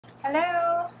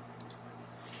Hello.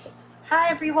 Hi,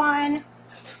 everyone.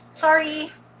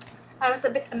 Sorry, I was a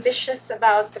bit ambitious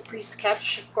about the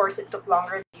pre-sketch. Of course, it took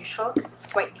longer than usual because it's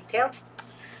quite detailed.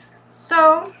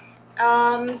 So,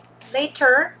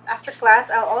 later, after class,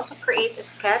 I'll also create a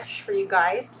sketch for you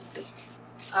guys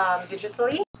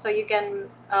digitally. So you can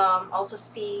also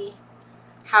see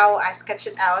how I sketched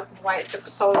it out and why it took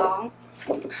so long.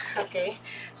 Okay,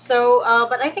 so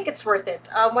but I think it's worth it.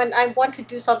 When I want to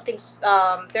do something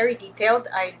very detailed,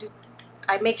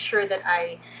 I make sure that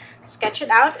I sketch it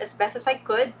out as best as I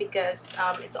could because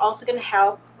it's also going to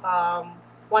help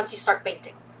once you start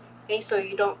painting. Okay, so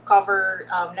you don't cover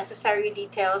necessary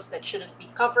details that shouldn't be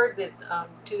covered with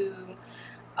too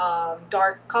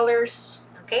dark colors.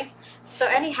 Okay, so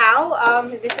anyhow,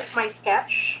 this is my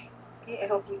sketch. Okay, I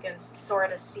hope you can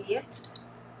sort of see it.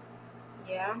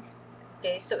 Yeah.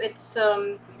 Okay, so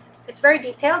it's very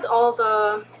detailed. All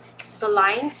the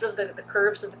lines of the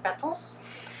curves of the petals.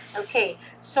 Okay,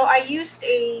 so I used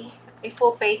a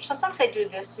full page. Sometimes I do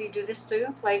this. So you do this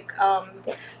too. Like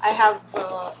I have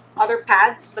other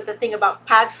pads, but the thing about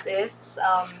pads is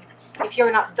if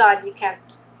you're not done, you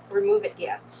can't remove it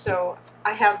yet. So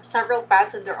I have several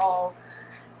pads, and they're all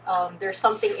there's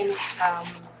something in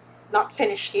not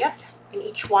finished yet in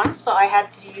each one. So I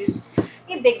had to use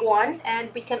a big one, and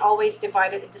we can always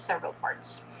divide it into several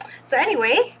parts. So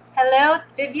anyway, hello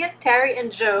Vivian, Terry,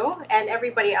 and Joe, and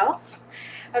everybody else.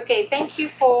 Okay, thank you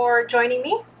for joining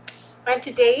me. And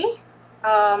today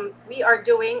we are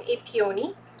doing a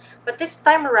peony, but this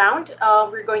time around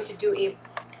we're going to do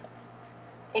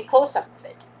a close-up of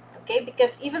it. Okay,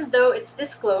 because even though it's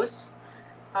this close,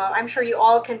 I'm sure you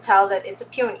all can tell that it's a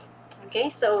peony. Okay,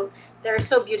 so they're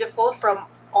so beautiful from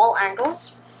all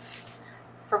angles,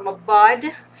 from a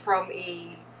bud, from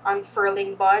a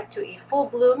unfurling bud to a full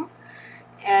bloom,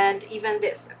 and even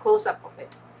this a close-up of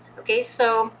it. Okay,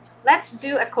 so let's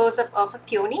do a close-up of a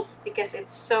peony because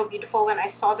it's so beautiful. When I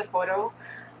saw the photo,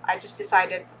 I just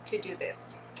decided to do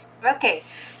this. Okay,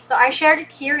 so I shared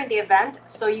it here in the event,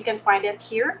 so you can find it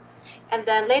here. And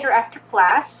then later after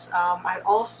class, I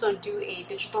also do a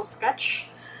digital sketch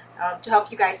to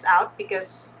help you guys out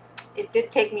because it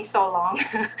did take me so long.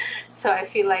 So I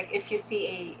feel like if you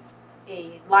see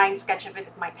a line sketch of it,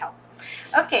 it might help.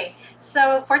 Okay,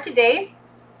 so for today,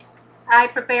 I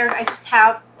just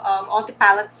have all the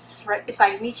palettes right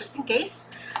beside me just in case.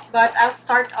 But I'll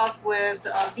start off with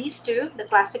these two, the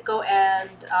Classico and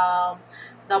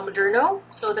the Moderno.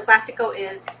 So the Classico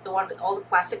is the one with all the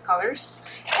classic colors,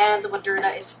 and the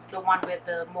Moderna is the one with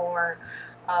the more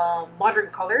modern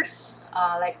colors,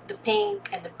 like the pink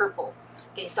and the purple.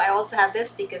 Okay, so I also have this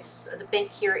because the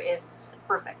pink here is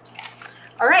perfect.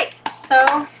 All right,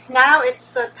 so now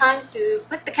it's time to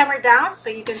flip the camera down so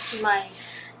you can see my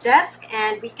desk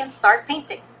and we can start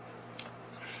painting.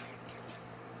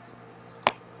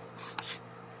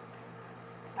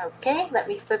 Okay, let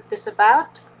me flip this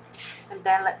about and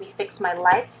then let me fix my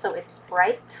lights so it's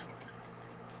bright.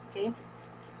 Okay,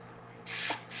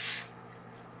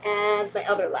 and my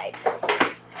other light.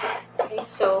 Okay,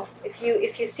 so if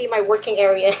you see my working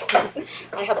area,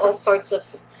 I have all sorts of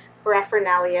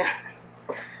paraphernalia.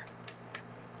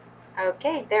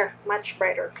 Okay, there, much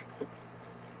brighter.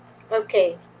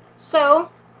 Okay, so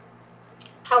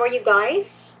how are you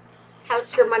guys?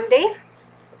 How's your Monday?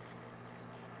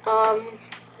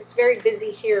 It's very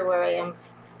busy here where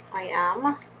I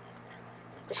am.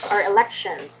 It's our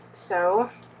elections, so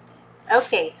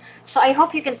okay. So I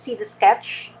hope you can see the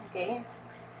sketch. Okay,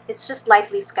 it's just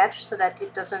lightly sketched so that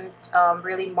it doesn't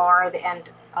really mar the end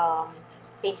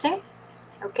painting.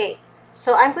 Okay,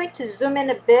 so I'm going to zoom in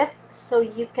a bit so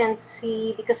you can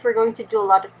see because we're going to do a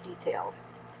lot of detail.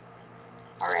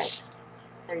 All right,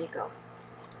 there you go.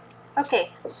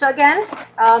 Okay, so again,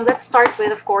 let's start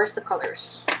with, of course, the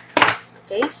colors.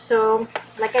 Okay, so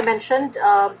like I mentioned,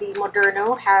 the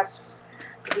Moderno has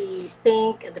the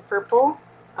pink and the purple.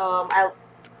 I'll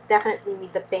definitely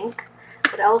need the pink,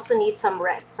 but I also need some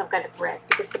red, some kind of red,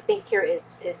 because the pink here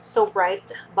is so bright.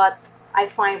 But I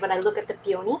find when I look at the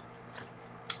peony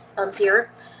here,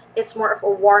 it's more of a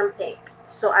warm pink.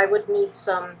 So I would need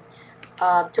some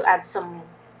to add some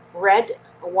red,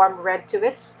 a warm red to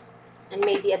it, and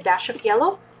maybe a dash of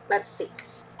yellow. Let's see.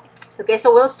 Okay,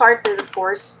 so we'll start with, of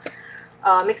course,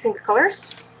 mixing the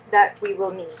colors that we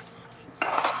will need.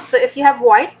 So if you have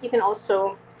white, you can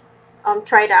also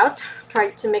try it out. Try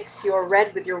to mix your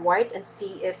red with your white and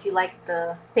see if you like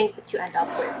the pink that you end up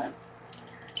with.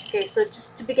 Okay, so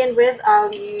just to begin with,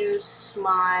 I'll use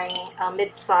my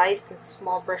mid-sized and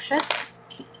small brushes.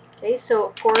 Okay, so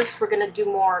of course we're going to do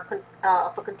more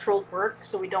of a controlled work,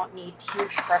 so we don't need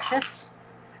huge brushes.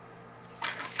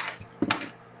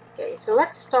 so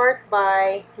let's start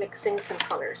by mixing some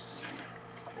colors.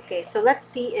 Okay, so let's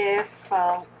see if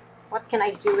what can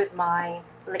I do with my.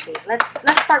 Okay, let's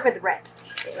start with red.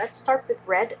 Okay, let's start with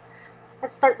red.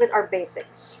 Let's start with our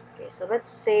basics. Okay, so let's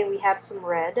say we have some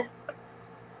red.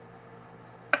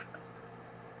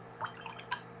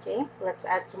 Okay, let's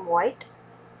add some white.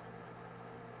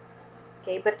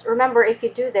 Okay, but remember, if you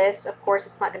do this, of course,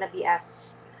 it's not going to be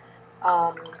as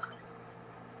um,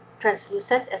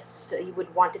 translucent as you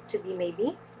would want it to be,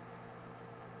 maybe.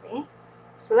 Okay,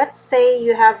 so let's say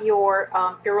you have your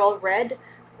Purell red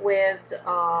with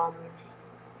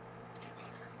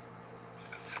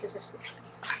this is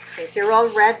okay,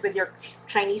 Purell red with your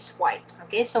Chinese white.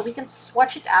 Okay, so we can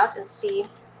swatch it out and see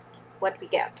what we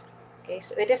get. Okay,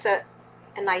 so it is a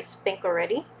nice pink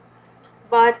already,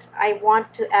 but I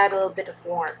want to add a little bit of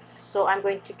warmth. So I'm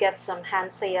going to get some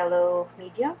Hansa Yellow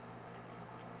medium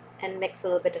and mix a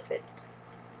little bit of it.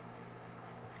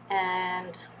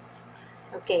 And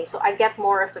okay, so I get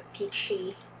more of a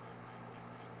peachy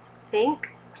pink.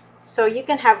 So you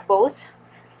can have both.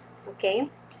 Okay,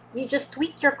 you just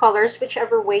tweak your colors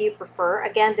whichever way you prefer.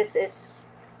 Again, this is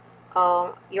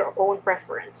your own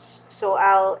preference. So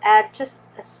I'll add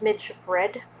just a smidge of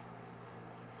red.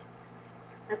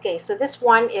 Okay, so this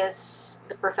one is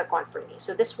the perfect one for me.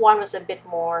 So this one was a bit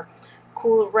more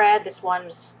cool red. This one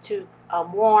was too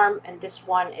warm, and this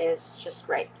one is just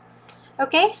right.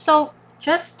 Okay, so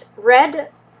just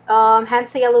red,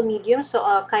 Hansa Yellow medium. So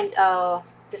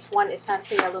this one is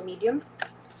Hansa Yellow medium.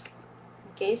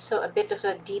 Okay, so a bit of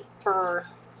a deeper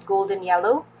golden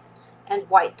yellow and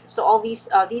white. So all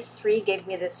these three gave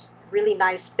me this really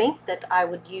nice pink that I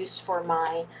would use for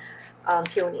my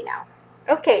peony now.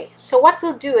 Okay, so what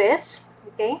we'll do is,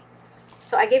 okay,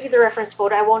 so I gave you the reference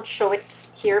photo. I won't show it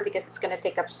here because it's going to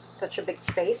take up such a big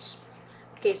space.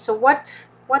 Okay, so what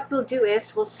we'll do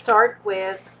is we'll start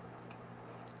with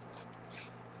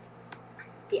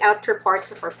the outer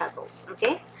parts of our petals.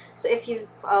 Okay, so if you've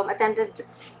attended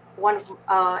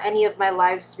any of my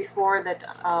lives before that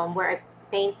where I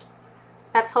paint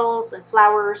petals and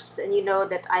flowers, then you know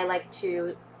that I like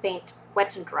to paint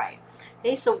wet and dry.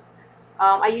 Okay, so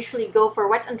I usually go for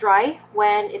wet and dry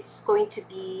when it's going to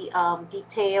be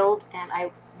detailed and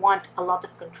I want a lot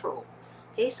of control.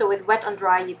 Okay, so with wet and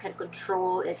dry, you can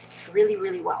control it really,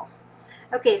 really well.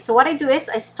 Okay, so what I do is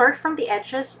I start from the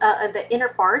edges, the inner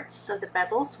parts of the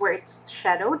petals where it's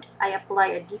shadowed. I apply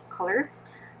a deep color.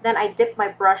 Then I dip my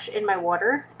brush in my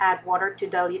water, add water to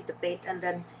dilute the paint, and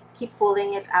then keep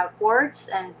pulling it outwards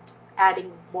and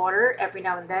adding water every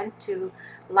now and then to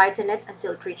lighten it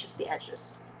until it reaches the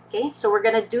edges. Okay, so we're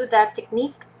gonna do that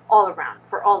technique all around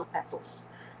for all the petals.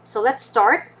 So let's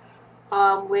start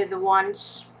with the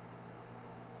ones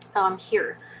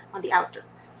here on the outer.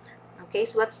 Okay,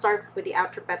 so let's start with the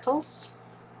outer petals.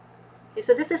 Okay,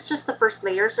 so this is just the first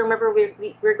layer. So remember,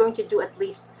 we're going to do at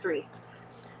least 3.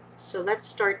 So let's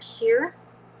start here.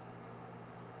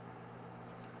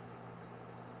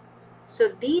 So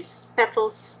these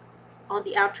petals on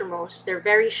the outermost, they're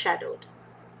very shadowed.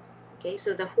 Okay,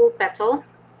 so the whole petal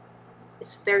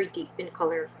is very deep in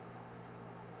color.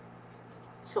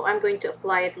 So I'm going to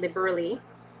apply it liberally.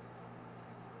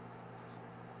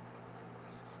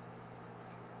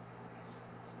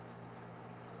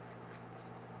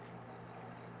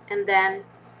 And then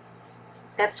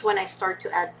that's when I start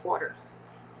to add water.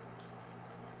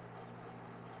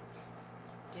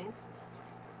 Okay.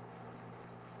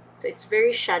 So it's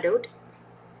very shadowed,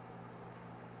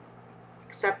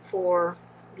 except for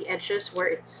the edges where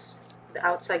it's the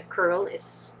outside curl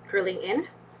is curling in,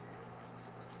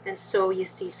 and so you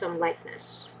see some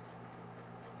lightness.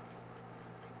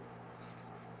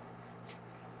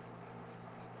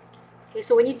 Okay,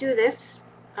 so when you do this,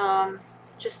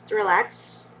 just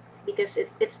relax because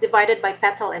it's divided by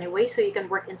petal anyway, so you can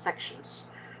work in sections.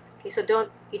 Okay, so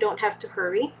you don't have to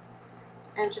hurry,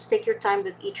 and just take your time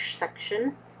with each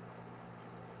section.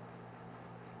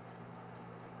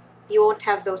 You won't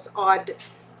have those odd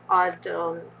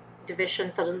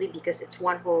division suddenly because it's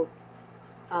one whole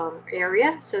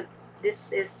area. So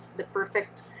this is the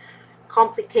perfect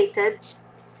complicated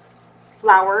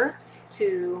flower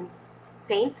to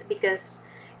paint because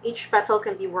each petal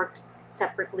can be worked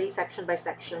separately, section by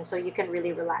section, so you can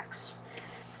really relax.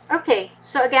 Okay,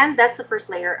 so again, that's the first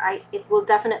layer. It will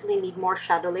definitely need more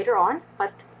shadow later on,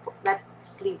 but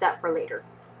let's leave that for later.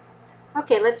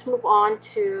 Okay, let's move on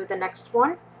to the next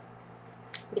one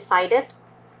beside it.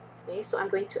 Okay, so I'm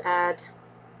going to add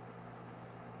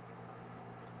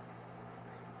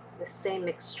the same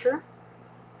mixture.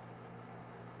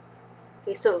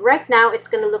 Okay, so right now it's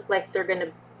going to look like they're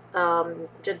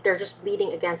just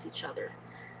bleeding against each other.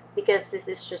 because this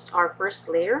is just our first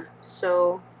layer.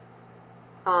 So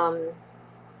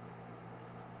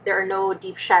there are no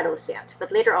deep shadows yet,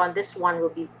 but later on this one will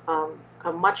be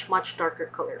a much darker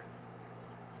color.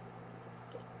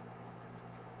 Okay.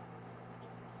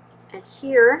 And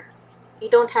here you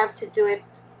don't have to do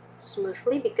it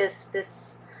smoothly because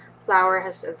this flower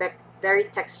has a very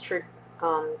textured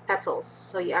petals,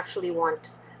 so you actually want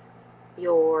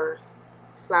your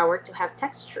flower to have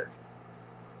texture.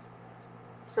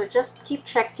 So just keep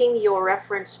checking your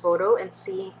reference photo and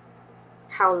see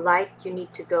how light you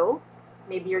need to go.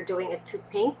 Maybe you're doing it too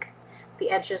pink.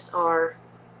 The edges are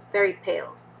very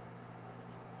pale.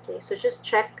 Okay, so just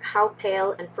check how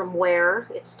pale and from where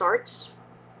it starts.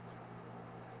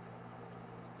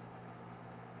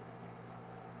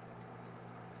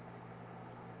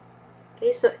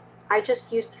 Okay, so I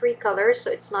just used 3 colors, so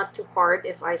it's not too hard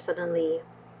if I suddenly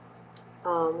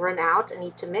run out and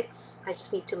need to mix. I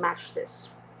just need to match this.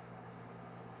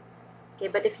 Okay,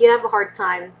 but if you have a hard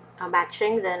time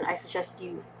matching, then I suggest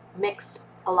you mix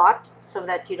a lot so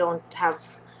that you don't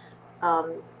have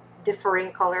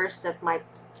differing colors that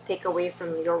might take away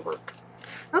from your work.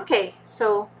 Okay,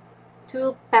 so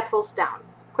 2 petals down.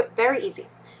 Very easy.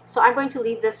 So I'm going to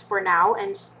leave this for now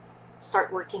and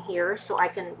start working here so I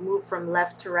can move from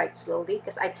left to right slowly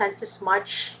because I tend to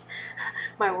smudge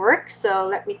my work. So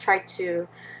let me try to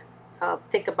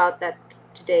think about that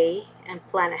today and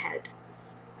plan ahead.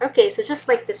 Okay, so just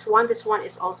like this one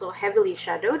is also heavily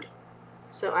shadowed.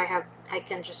 So I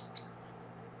can just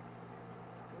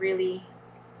really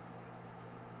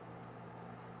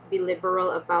be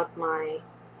liberal about my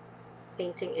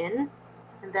painting in.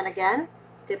 And then again,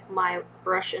 dip my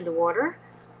brush in the water,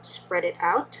 spread it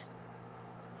out.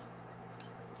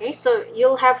 Okay, so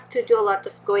you'll have to do a lot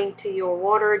of going to your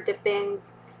water, dipping,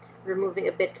 removing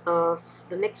a bit of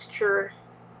the mixture,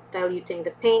 diluting the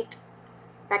paint,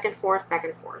 back and forth, back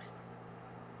and forth.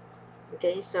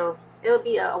 Okay, so it'll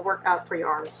be a workout for your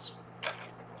arms.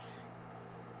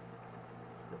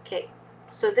 Okay,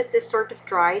 so this is sort of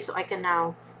dry, so I can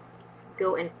now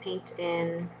go and paint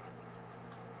in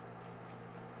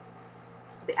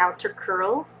the outer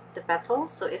curl, the petal.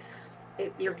 So if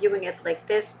you're viewing it like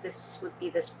this would be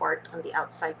this part on the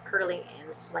outside curling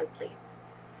in slightly.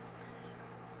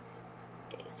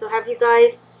 Okay, so have you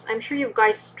guys, I'm sure you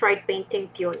guys tried painting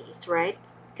peonies, right?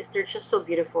 Because they're just so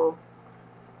beautiful.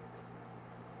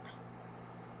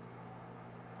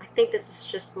 I think this is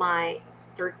just my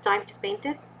 3rd time to paint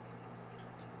it.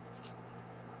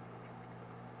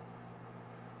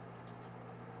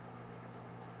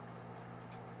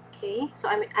 Okay, so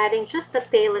I'm adding just the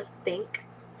palest pink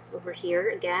over here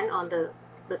again on the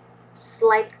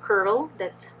slight curl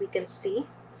that we can see.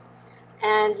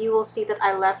 And you will see that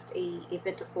I left a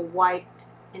bit of a white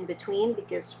in between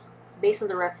because based on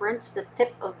the reference, the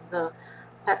tip of the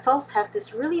petals has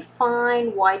this really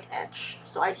fine white edge.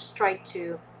 So I just tried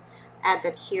to add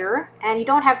that here. And you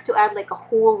don't have to add like a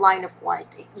whole line of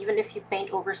white. Even if you paint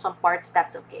over some parts,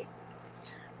 that's okay.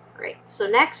 All right, so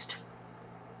next,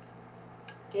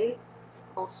 okay,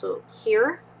 also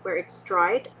here where it's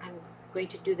dried, I'm going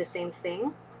to do the same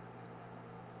thing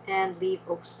and leave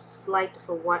a slight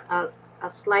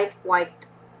white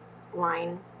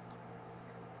line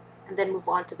and then move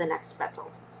on to the next petal.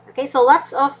 Okay, so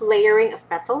lots of layering of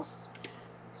petals.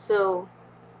 So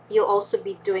you'll also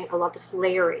be doing a lot of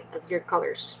layering of your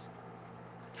colors.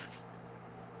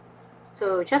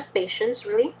 So just patience,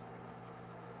 really.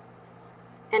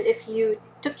 And if you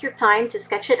took your time to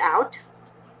sketch it out,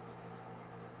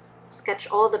 sketch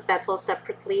all the petals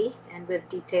separately and with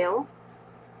detail,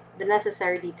 the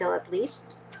necessary detail at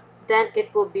least, then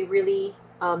it will be really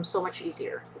so much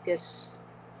easier because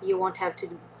you won't have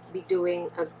to be doing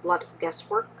a lot of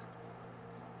guesswork.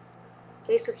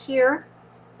 Okay, so here,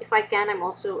 if I can, I'm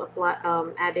also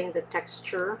adding the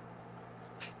texture.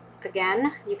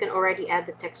 Again, you can already add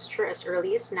the texture as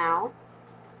early as now.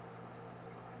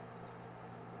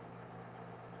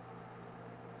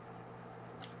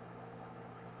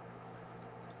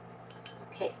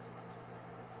 Okay,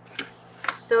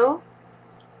 so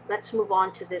let's move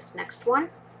on to this next one.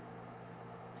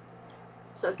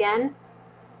 So again,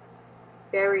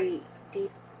 very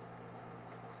deep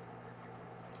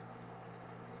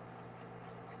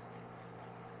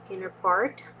inner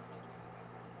part.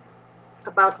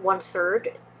 About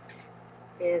 1/3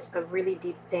 is a really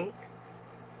deep pink.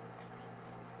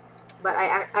 But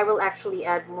I will actually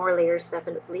add more layers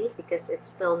definitely because it's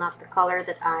still not the color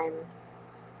that I'm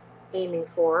aiming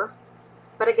for.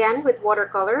 But again, with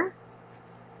watercolor,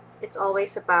 it's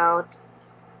always about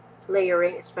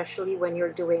layering, especially when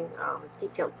you're doing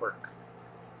detailed work.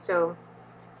 So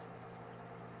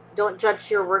Don't judge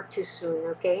your work too soon,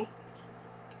 okay?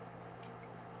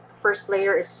 First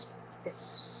layer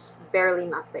is barely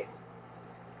nothing.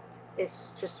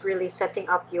 It's just really setting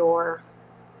up your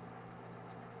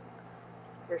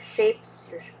shapes,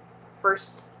 your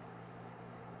first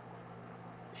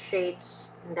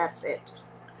shades, and that's it.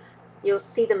 You'll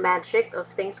see the magic of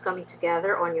things coming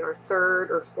together on your third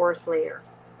or fourth layer.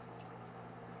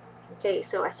 Okay,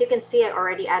 so as you can see, I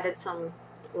already added some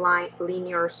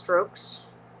linear strokes.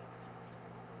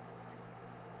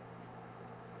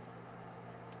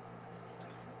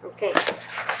 Okay,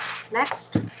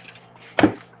 next,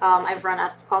 I've run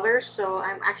out of colors, so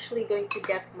I'm actually going to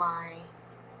get my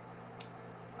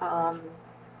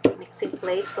mixing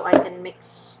plate so I can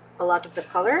mix a lot of the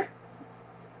color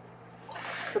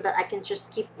so that I can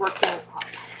just keep working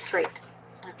straight.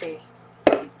 Okay.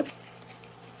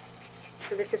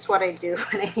 So this is what I do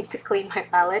when I need to clean my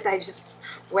palette. I just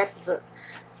wet the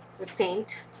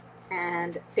paint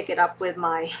and pick it up with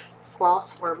my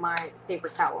cloth or my paper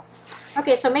towel.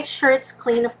 Okay, so make sure it's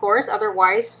clean, of course.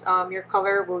 Otherwise, your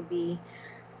color will be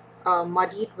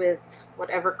muddied with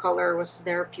whatever color was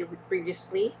there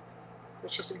previously,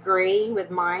 which is gray with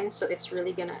mine. So it's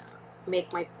really gonna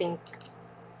make my pink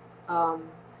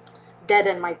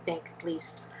deaden my pink at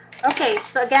least. Okay,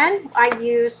 so again, I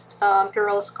used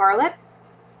Purell Scarlet.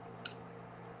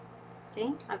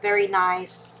 Okay, a very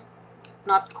nice,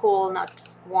 not cool, not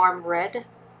warm red,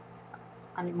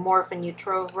 and more of a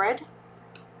neutral red.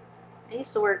 Okay,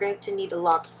 so we're going to need a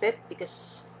lot of it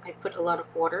because I put a lot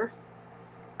of water.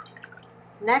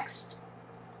 Next,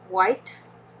 white.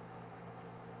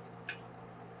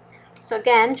 So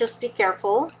again, just be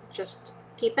careful. Just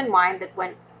keep in mind that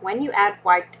when you add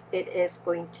white, it is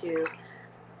going to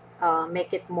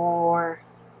make it more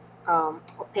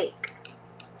opaque.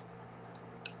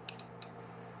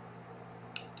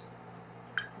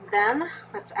 Then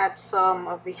let's add some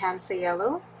of the Hansa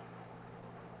yellow.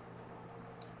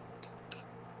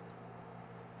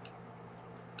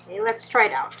 Okay, let's try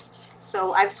it out.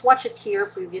 So I've swatched it here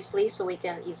previously so we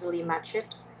can easily match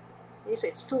it. Okay, so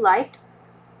it's too light.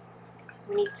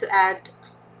 We need to add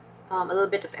a little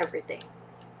bit of everything.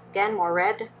 Again, more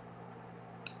red,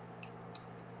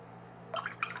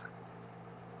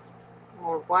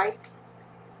 more white,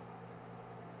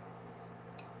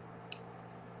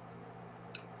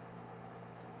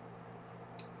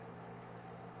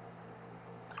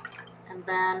 and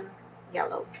then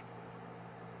yellow.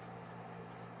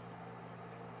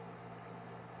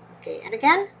 Okay, and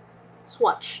again,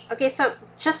 swatch. Okay, so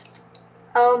just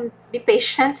be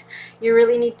patient. You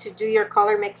really need to do your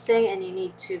color mixing, and you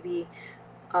need to be,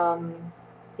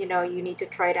 you know, you need to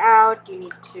try it out. You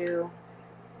need to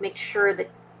make sure that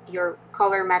your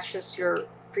color matches your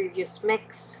previous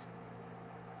mix.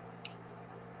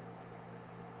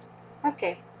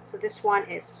 Okay, so this one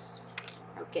is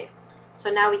okay.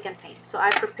 So now we can paint. So I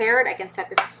prepared, I can set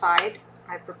this aside.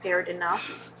 I prepared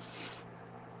enough.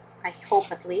 I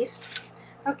hope at least.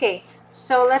 Okay,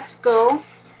 so let's go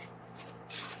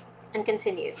and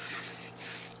continue.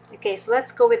 Okay, so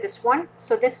let's go with this one.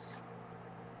 So this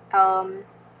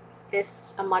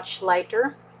is a much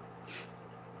lighter.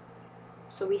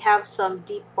 So we have some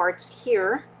deep parts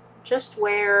here, just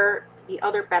where the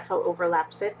other petal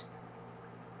overlaps it.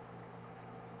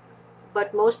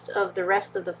 But most of the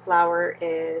rest of the flower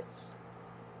is,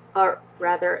 or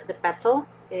rather the petal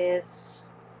is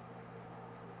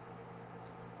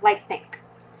light pink.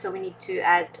 So we need to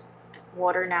add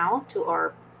water now to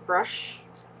our brush.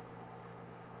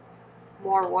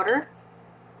 More water.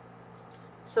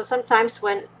 So sometimes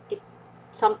when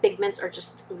some pigments are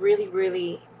just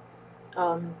really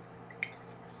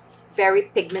very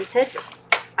pigmented,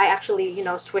 I actually, you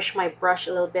know, swish my brush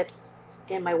a little bit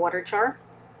in my water jar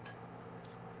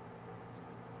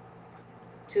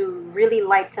to really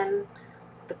lighten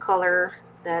the color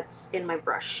that's in my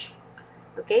brush.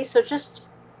 Okay, so just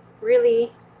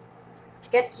really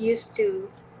get used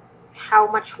to how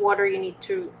much water you need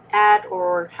to add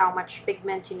or how much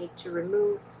pigment you need to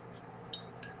remove.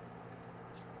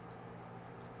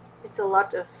 It's a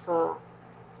lot of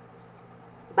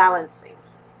balancing.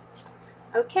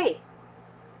 Okay,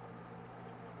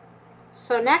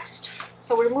 so next,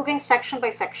 so we're moving section by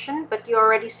section, but you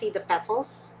already see the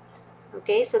petals.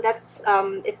 Okay, so that's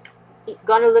it's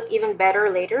gonna look even better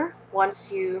later once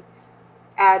you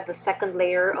add the second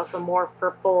layer of a more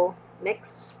purple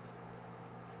mix.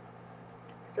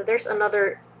 So there's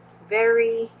another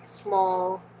very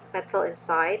small petal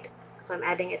inside, so I'm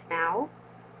adding it now.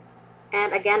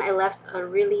 And again, I left a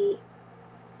really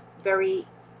very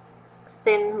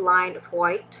thin line of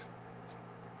white.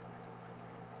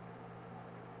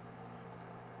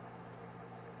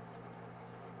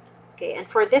 Okay, and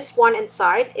for this one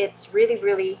inside, it's really,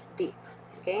 really deep.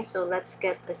 Okay, so let's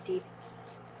get a deep,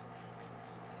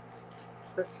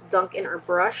 let's dunk in our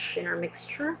brush, in our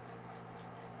mixture,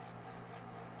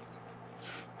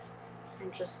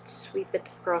 and just sweep it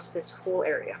across this whole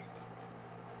area.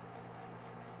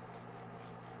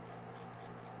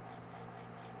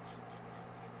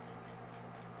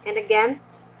 And again,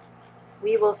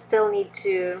 we will still need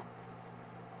to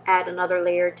add another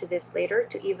layer to this later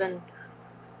to even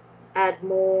add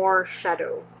more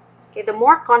shadow. Okay, the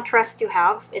more contrast you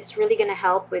have, it's really going to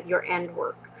help with your end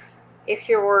work. If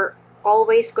you're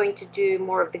always going to do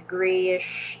more of the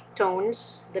grayish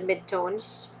tones, the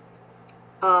mid-tones,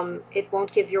 it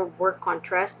won't give your work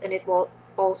contrast, and it will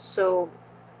also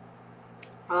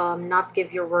not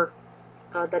give your work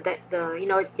the you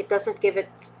know, it doesn't give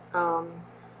it a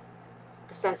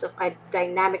sense of a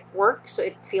dynamic work, so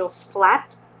it feels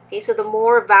flat. Okay, so the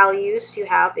more values you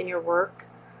have in your work,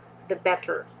 the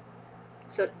better.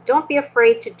 So don't be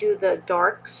afraid to do the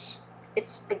darks.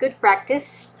 It's a good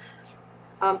practice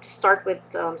to start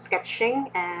with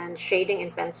sketching and shading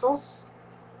in pencils,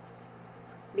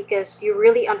 because you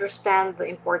really understand the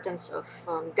importance of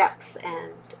depth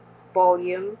and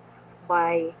volume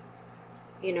by,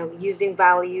 you know, using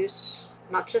values,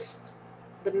 not just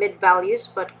the mid values,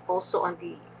 but also on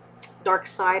the dark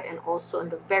side and also on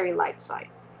the very light side.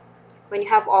 When you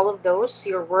have all of those,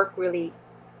 your work really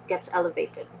gets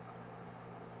elevated.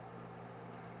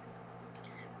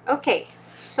 Okay,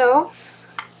 so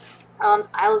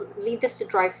I'll leave this to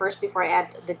dry first before I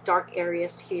add the dark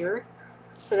areas here,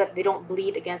 so that they don't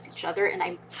bleed against each other, and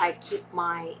I keep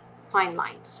my fine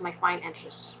lines, my fine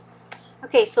edges.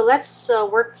 Okay, so let's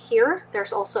work here.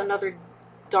 There's also another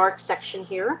dark section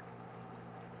here.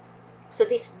 So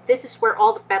this is where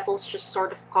all the petals just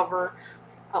sort of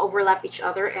overlap each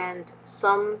other, and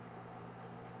some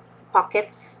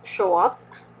pockets show up,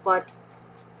 but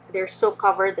they're so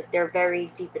covered that they're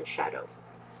very deep in shadow.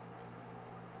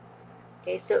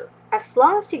 Okay, so as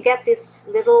long as you get these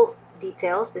little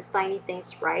details, these tiny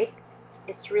things right,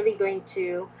 it's really going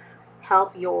to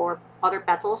help your other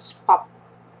petals pop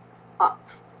up.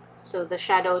 So the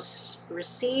shadows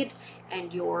recede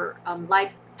and your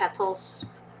light petals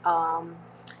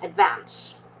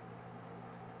advance.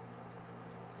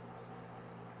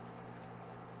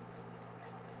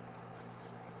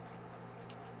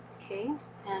 Okay,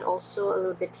 and also a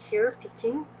little bit here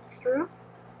peeking through.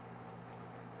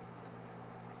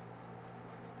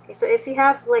 Okay, so if you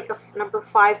have like a number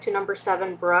 5 to number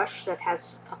 7 brush that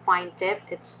has a fine tip,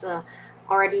 it's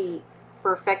already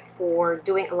perfect for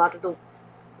doing a lot of the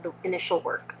initial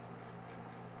work.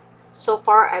 So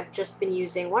far, I've just been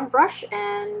using one brush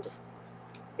and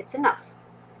it's enough.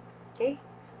 Okay,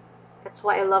 that's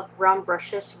why I love round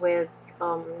brushes with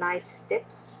nice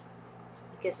tips,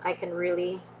 because I can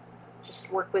really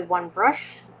just work with one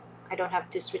brush. I don't have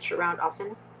to switch around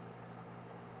often.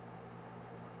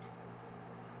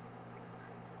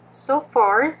 So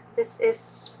far, this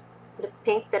is the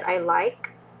pink that I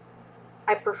like.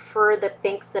 I prefer the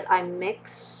pinks that I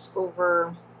mix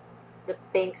over the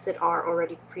pinks that are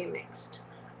already pre-mixed.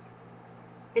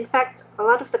 In fact, a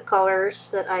lot of the colors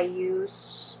that I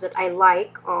use, that I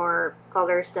like, are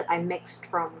colors that I mixed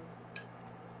from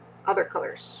other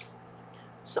colors.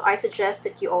 So I suggest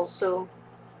that you also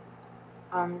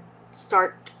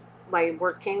start by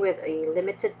working with a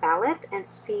limited palette and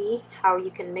see how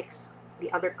you can mix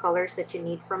the other colors that you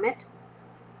need from it.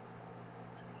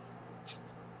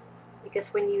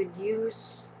 Because when you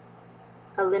use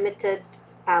a limited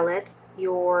palette,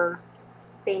 your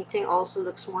painting also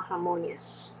looks more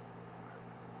harmonious.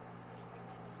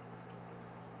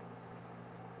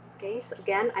 Okay, so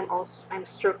again, I'm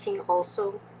stroking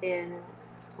also in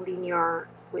linear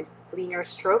with linear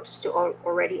strokes to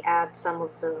already add some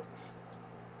of the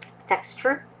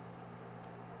texture.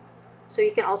 So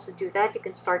you can also do that. You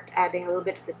can start adding a little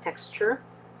bit of the texture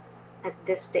at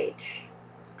this stage.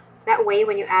 That way,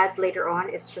 when you add later on,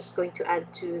 it's just going to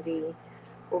add to the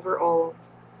overall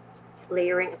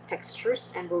layering of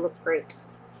textures and will look great.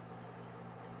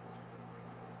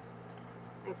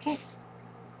 Okay.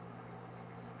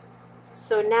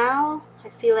 So now I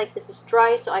feel like this is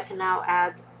dry, so I can now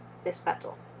add this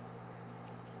petal.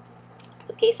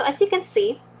 Okay, so as you can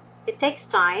see, it takes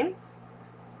time,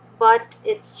 but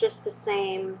it's just the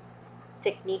same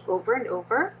technique over and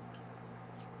over,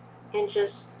 and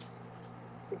just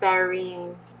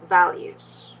varying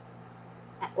values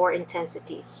or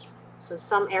intensities. So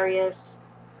some areas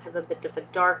have a bit of a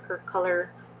darker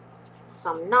color,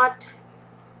 some not.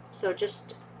 So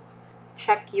just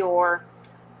check your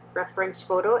reference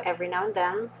photo every now and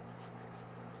then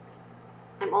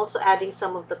I'm also adding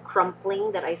some of the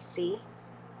crumpling that I see.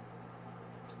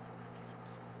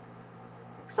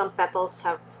 Some petals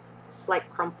have slight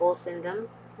crumples in them,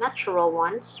 natural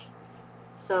ones.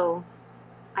 So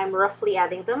I'm roughly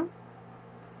adding them.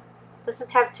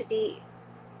 Doesn't have to be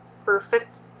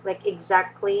perfect, like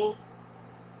exactly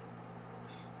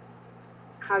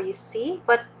how you see,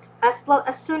 but as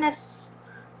soon as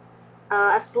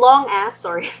long as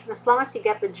sorry, as long as you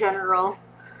get the general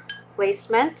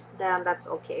placement, then that's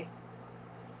okay.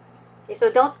 Okay,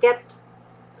 so don't get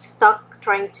stuck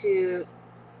trying to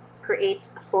create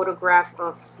a photograph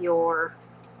of your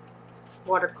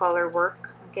watercolor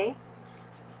work, okay?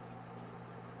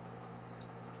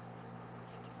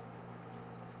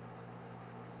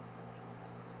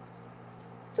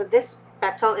 So this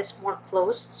petal is more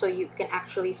closed, so you can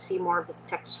actually see more of the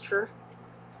texture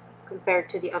compared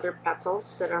to the other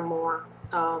petals that are more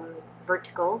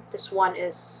vertical. This one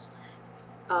is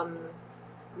um,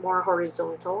 more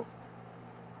horizontal.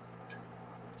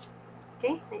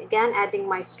 Okay, again, adding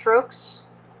my strokes.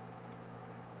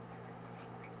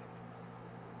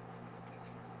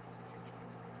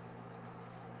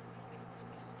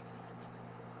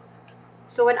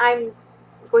 So when I'm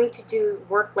going to do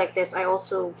work like this, I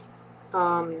also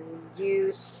I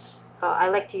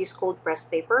like to use cold pressed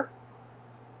paper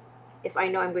if I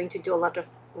know I'm going to do a lot of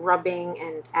rubbing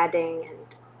and adding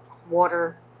and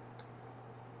water.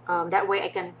 That way I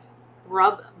can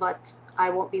rub, but I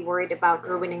won't be worried about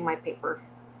ruining my paper.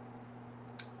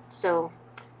 So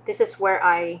this is where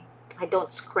I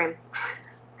don't scrimp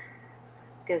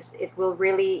because it will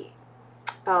really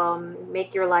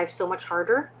make your life so much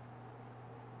harder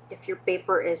if your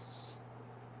paper is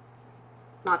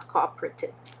not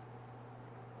cooperative.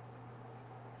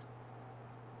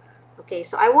 Okay,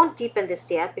 so I won't deepen this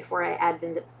yet before I add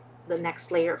in the next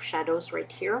layer of shadows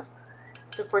right here.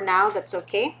 So for now, that's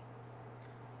okay.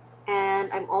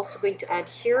 And I'm also going to add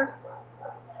here.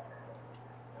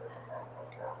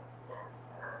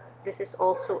 This is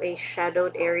also a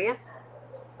shadowed area.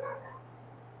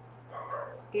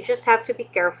 You just have to be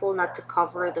careful not to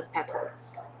cover the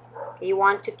petals. You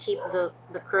want to keep the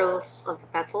curls of the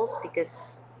petals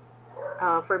because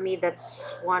for me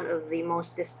that's one of the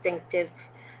most distinctive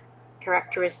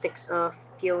characteristics of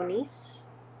peonies.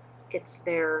 It's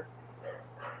their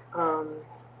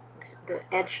the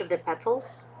edge of the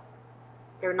petals.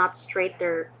 They're not straight,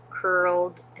 they're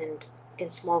curled and in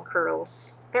small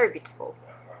curls. Very beautiful.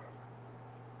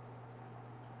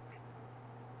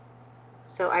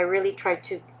 So I really try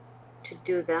to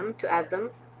do them, to add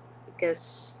them,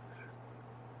 because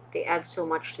they add so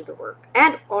much to the work.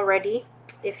 And already,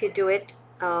 if you do it,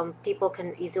 people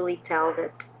can easily tell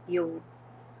that you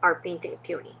are painting a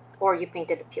peony or you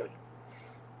painted a peony.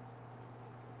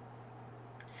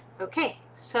 Okay,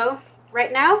 so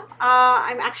right now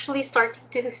I'm actually starting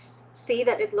to see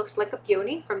that it looks like a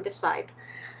peony from this side.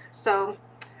 So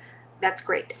that's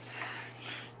great.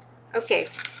 Okay,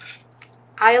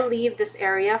 I'll leave this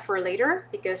area for later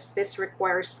because this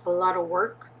requires a lot of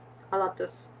work, a lot of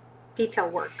detail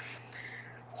work.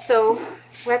 So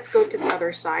let's go to the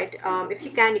other side. If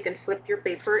you can flip your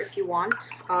paper if you want.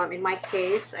 In my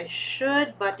case, I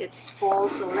should, but it's full,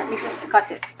 so let me just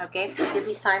cut it, okay? Give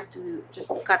me time to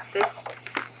just cut this,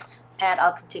 and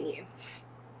I'll continue.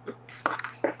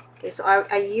 Okay, so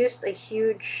I used a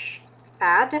huge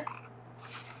pad,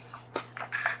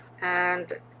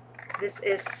 and this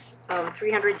is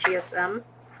 300 GSM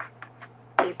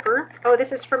paper. Oh,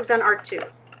 this is from Zen Art 2.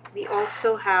 We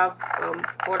also have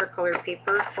watercolor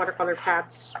paper, watercolor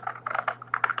pads,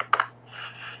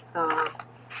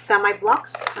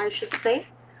 semi-blocks, I should say.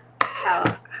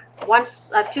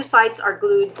 Two sides are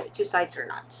glued, two sides are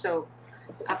not. So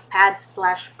a pad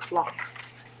slash block.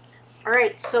 All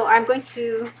right, so I'm going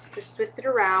to just twist it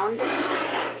around.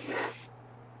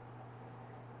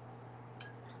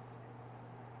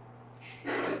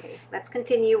 Okay, let's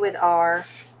continue with our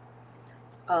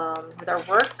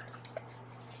work.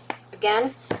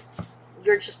 Again,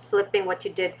 you're just flipping what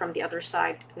you did from the other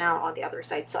side now on the other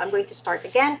side. So I'm going to start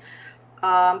again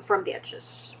from the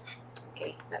edges.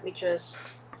 Okay, let me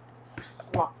just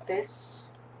lock this.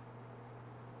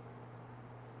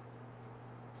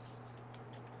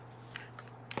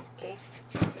 Okay.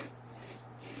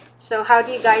 So how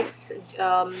do you guys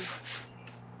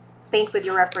paint with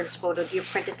your reference photo? Do you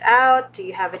print it out? Do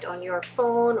you have it on your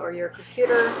phone or your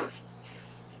computer?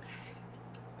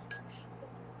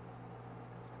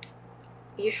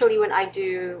 Usually when I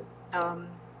do,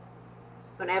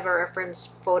 whenever I reference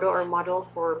photo or model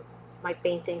for my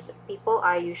paintings of people,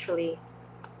 I usually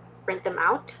print them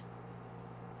out.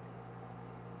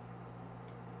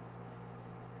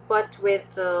 But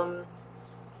with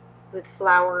with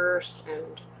flowers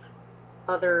and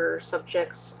other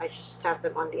subjects. I just have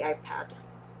them on the iPad.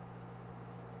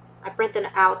 I print them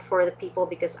out for the people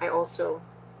because I also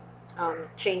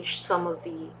changed some of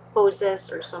the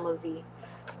poses or some of the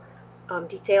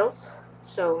details,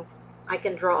 so I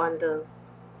can draw on the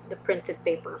printed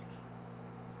paper.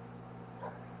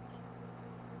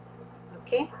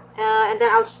 Okay, and then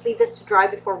I'll just leave this to dry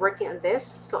before working on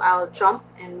this. So I'll jump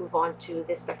and move on to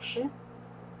this section.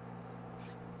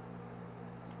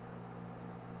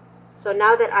 So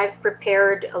now that I've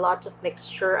prepared a lot of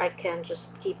mixture, I can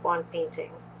just keep on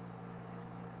painting.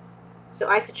 So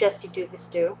I suggest you do this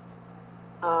too.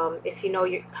 If you know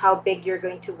how big you're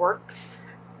going to work,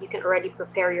 you can already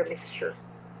prepare your mixture.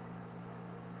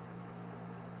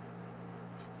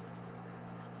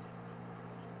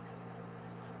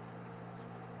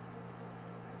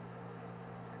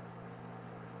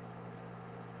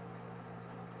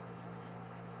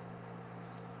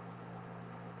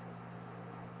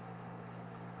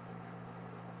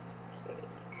 Okay,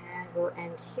 and we'll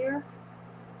end here.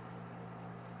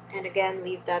 And again,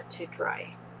 leave that to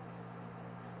dry.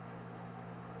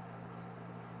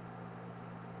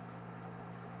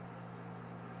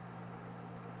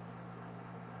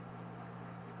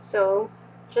 So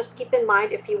just keep in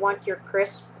mind, if you want your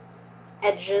crisp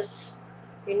edges,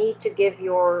 you need to give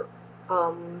your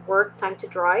work time to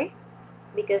dry,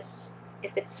 because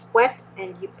if it's wet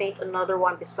and you paint another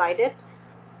one beside it,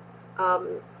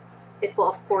 um, it will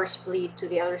of course bleed to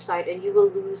the other side and you will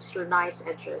lose your nice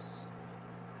edges.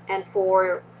 And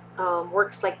for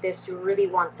works like this, you really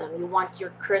want them. You want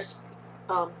your crisp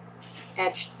um,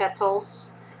 edged petals,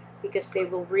 because they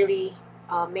will really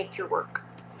make your work.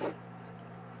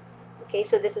 Okay,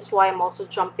 so this is why I'm also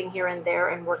jumping here and there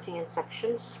and working in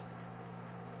sections.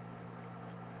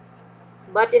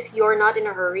 But if you're not in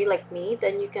a hurry like me,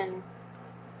 then you can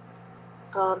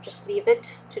just leave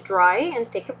it to dry and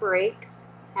take a break,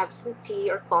 have some tea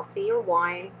or coffee or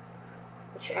wine,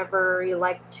 whichever you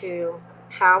like to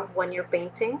have when you're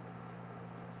painting.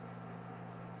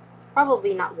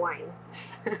 Probably not wine.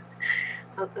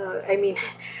 I mean,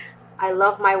 I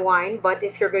love my wine, but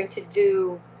if you're going to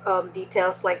do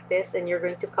details like this and you're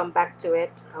going to come back to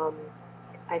it,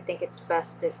 I think it's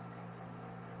best if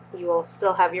you will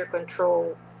still have your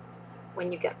control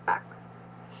when you get back.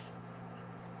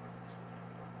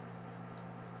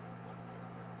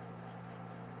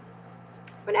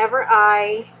 Whenever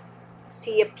I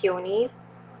see a peony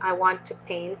I want to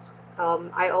paint,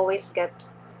 I always get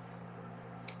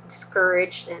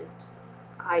discouraged and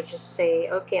I just say,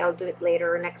 okay, I'll do it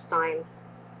later next time,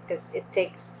 because it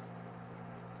takes,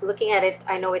 looking at it,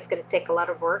 I know it's going to take a lot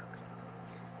of work.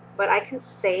 But I can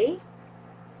say,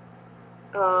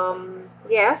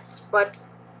 yes, but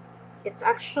it's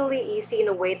actually easy in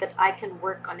a way that I can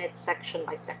work on it section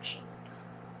by section.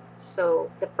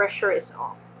 So the pressure is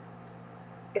off.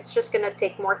 It's just going to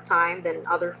take more time than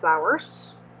other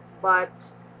flowers, but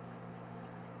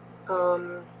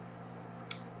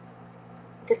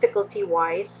difficulty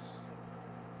wise,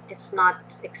 it's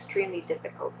not extremely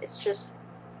difficult. It's just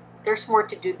there's more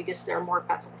to do because there are more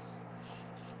petals.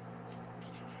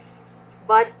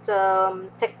 But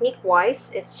technique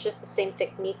wise, it's just the same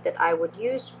technique that I would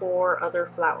use for other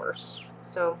flowers,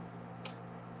 so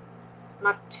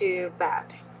not too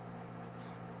bad.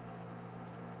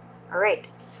 All right,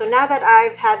 so now that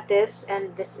I've had this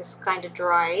and this is kind of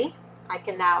dry, I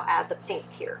can now add the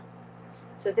pink here.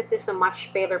 So this is a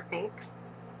much paler pink.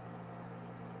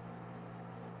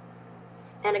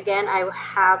 And again, I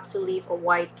have to leave a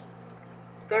white,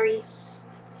 very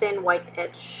thin white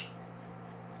edge.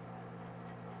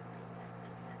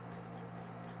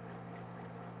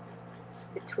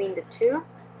 Between the two.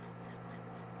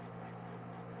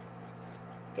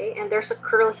 Okay, and there's a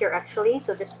curl here actually,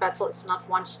 so this petal is not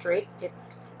one straight, it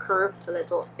curved a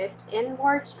little bit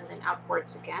inwards and then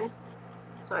outwards again.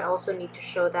 So I also need to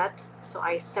show that, so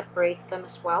I separate them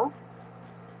as well.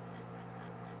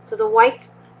 So the white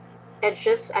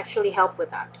edges actually help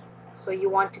with that, so you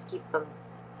want to keep them.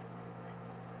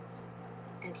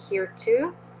 And here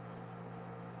too.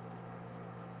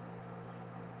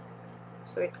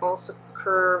 So it also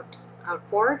curved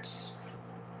outwards.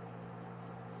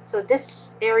 So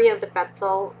this area of the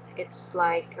petal, it's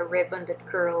like a ribbon that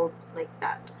curled like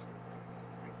that.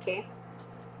 Okay.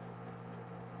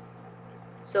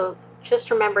 So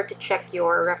just remember to check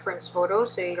your reference photo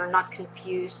so you're not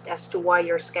confused as to why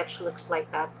your sketch looks like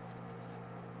that.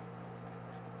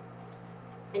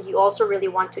 And you also really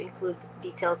want to include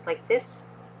details like this,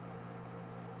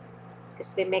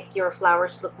 because they make your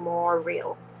flowers look more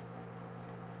real.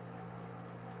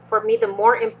 For me, the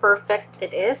more imperfect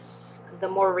it is, the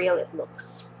more real it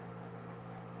looks.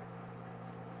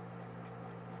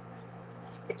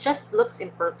 It just looks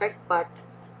imperfect, but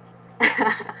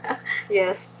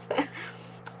yes.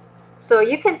 So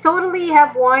you can totally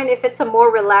have wine if it's a more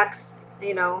relaxed,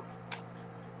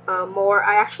 more.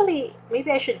 I actually,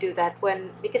 maybe I should do that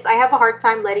because I have a hard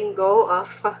time letting go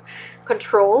of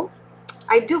control.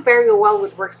 I do very well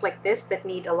with works like this that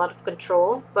need a lot of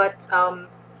control, but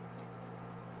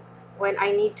when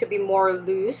I need to be more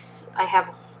loose, I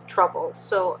have trouble.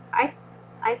 So I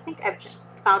think I've just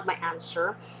found my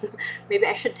answer. Maybe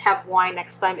I should have wine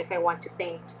next time if I want to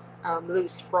paint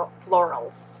loose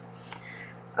florals.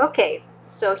 Okay,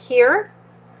 so here,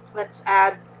 let's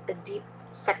add a deep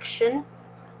section.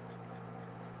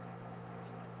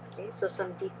 Okay, so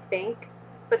some deep pink,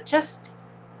 but just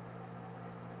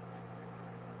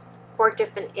 1/4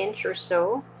 of an inch or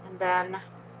so, and then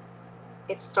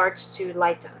it starts to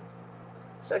lighten.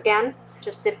 So again,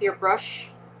 just dip your brush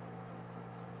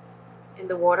in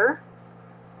the water,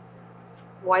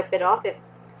 wipe it off if it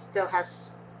still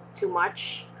has too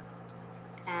much,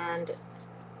 and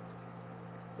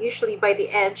usually by the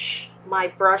edge, my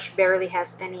brush barely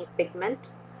has any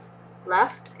pigment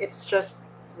left. It's just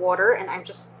water, and I'm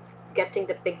just getting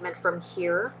the pigment from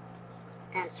here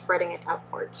and spreading it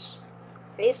upwards.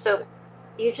 Okay, so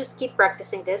you just keep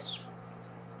practicing this.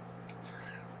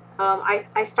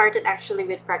 I started actually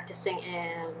with practicing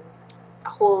in a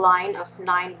whole line of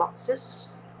 9 boxes.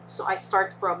 So I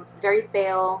start from very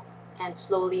pale and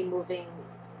slowly moving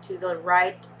to the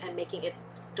right and making it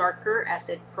darker as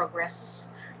it progresses.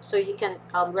 So you can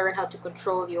learn how to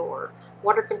control your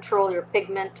water control, your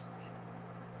pigment.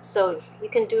 So you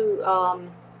can do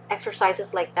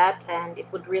exercises like that, and it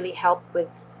would really help with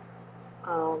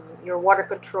your water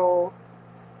control,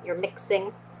 your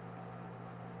mixing.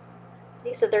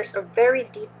 Okay, so there's a very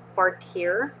deep part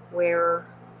here where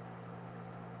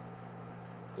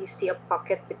you see a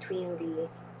pocket between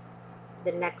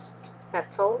the next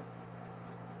petal.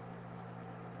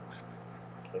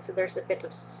 Okay, so there's a bit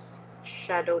of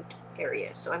shadowed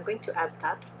area, so I'm going to add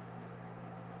that.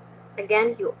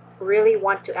 Again, you really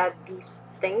want to add these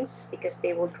things because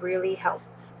they would really help.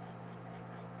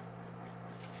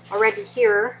 Already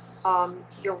here,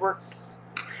 your work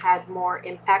had more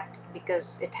impact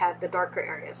because it had the darker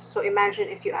areas. So imagine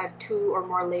if you add 2 or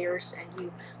more layers and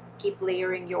you keep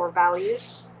layering your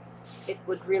values, it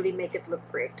would really make it look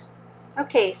great.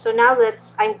 Okay, so now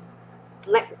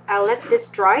I'll let this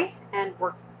dry and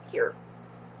work here.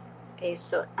 Okay,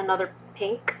 so another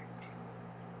pink.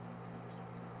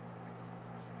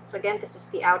 So again, this is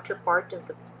the outer part of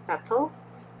the petal,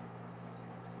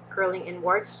 curling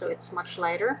inwards so it's much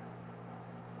lighter.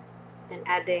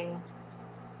 Then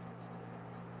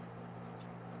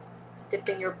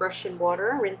dipping your brush in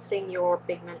water, rinsing your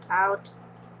pigment out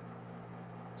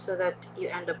so that you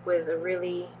end up with a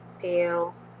really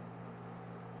pale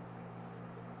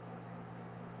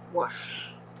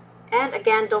wash. And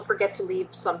again, don't forget to leave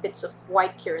some bits of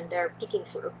white here and there peeking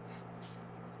through.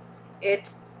 It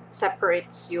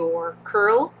separates your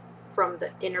curl from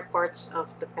the inner parts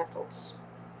of the petals.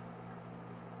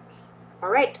 All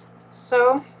right,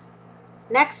 so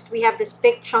next we have this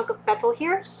big chunk of petal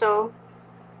here, so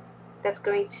that's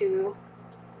going to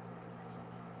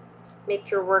make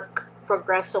your work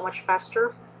progress so much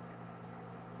faster.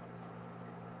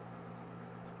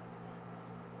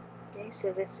 Okay,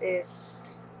 so this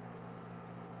is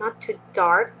not too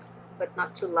dark but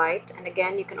not too light, and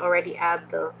again you can already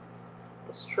add the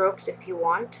strokes if you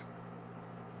want.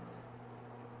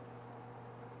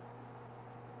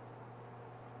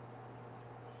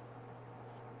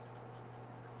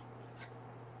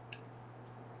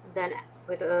 Then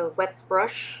with a wet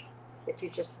brush that you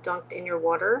just dunked in your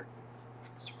water,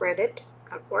 spread it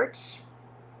outwards.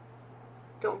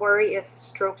 Don't worry if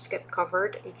strokes get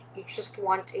covered. You just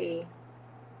want a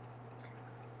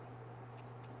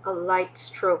light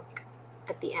stroke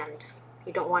at the end.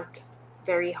 You don't want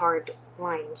very hard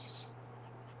lines.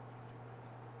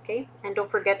 Okay, and don't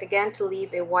forget again to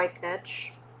leave a white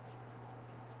edge.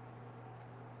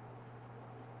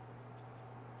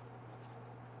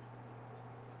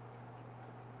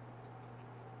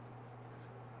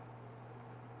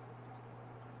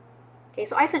 Okay,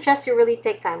 so I suggest you really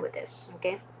take time with this,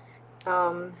 okay?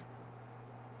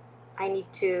 I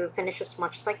need to finish as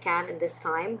much as I can in this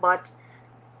time, but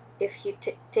if you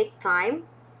take time,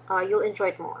 you'll enjoy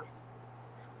it more.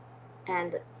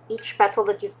 And each petal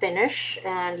that you finish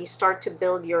and you start to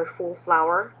build your full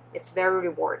flower, it's very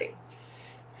rewarding.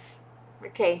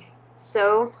 Okay,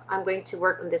 so I'm going to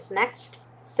work on this next,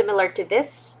 similar to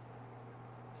this.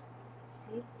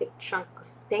 Okay, big chunk of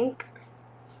pink.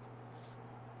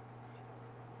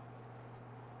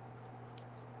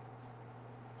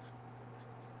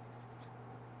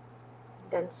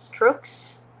 Then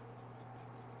strokes.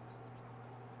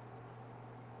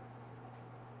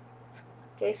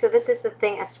 Okay, so this is the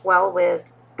thing as well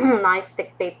with nice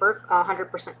thick paper,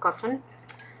 100% cotton.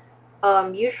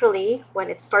 Usually when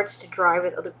it starts to dry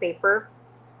with other paper,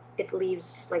 it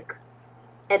leaves like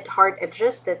hard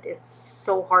edges that it's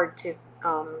so hard to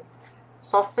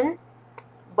soften.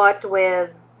 But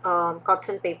with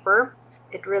cotton paper,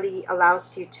 it really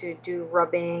allows you to do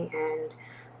rubbing and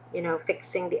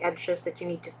fixing the edges that you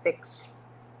need to fix,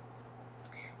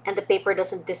 and the paper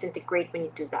doesn't disintegrate when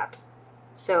you do that.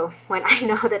 So when I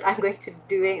know that I'm going to be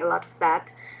doing a lot of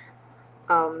that,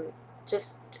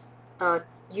 just uh,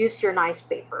 use your nice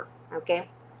paper, okay?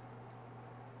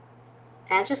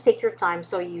 And just take your time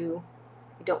so you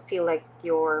don't feel like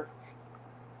you're,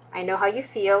 I know how you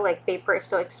feel, like paper is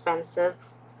so expensive,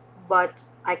 but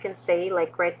I can say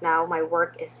like right now my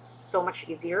work is so much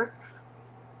easier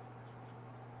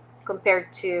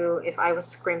compared to if I was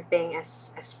scrimping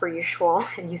as per usual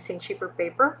and using cheaper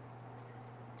paper.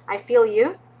 I feel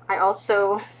you. I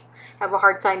also have a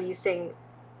hard time using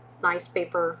nice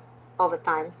paper all the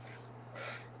time.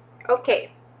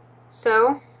 Okay,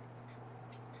 so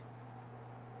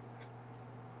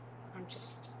I'm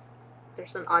just,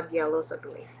 there's an odd yellow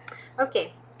suddenly.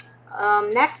 Okay,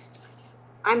 next,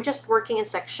 I'm just working in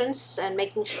sections and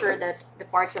making sure that the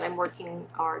parts that I'm working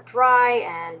are dry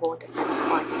and won't affect the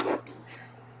parts that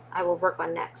I will work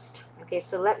on next. Okay,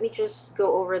 so let me just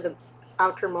go over the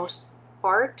outermost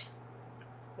part,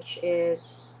 which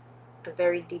is a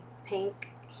very deep pink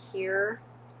here.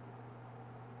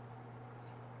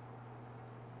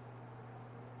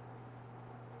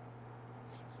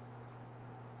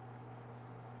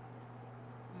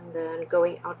 And then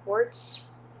going outwards.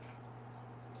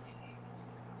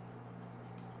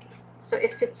 So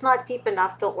if it's not deep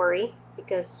enough, don't worry,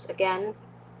 because again,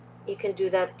 you can do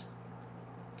that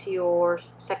to your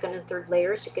second and third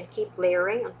layers. You can keep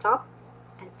layering on top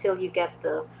until you get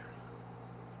the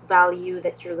value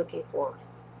that you're looking for.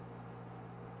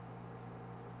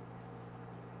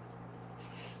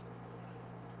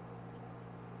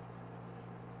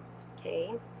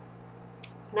 Okay,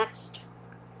 next,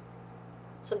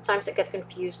 sometimes I get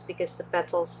confused because the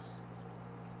petals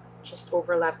just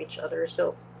overlap each other,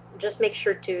 so just make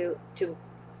sure to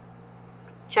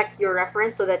check your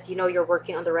reference so that you know you're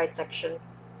working on the right section.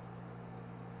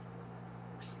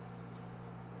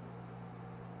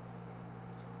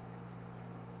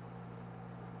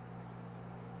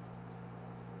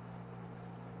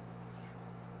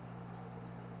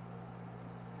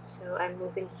 So I'm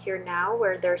moving here now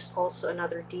where there's also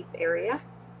another deep area.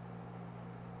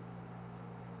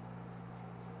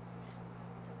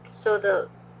 So the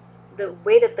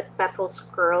way that the petals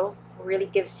curl really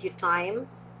gives you time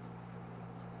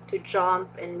to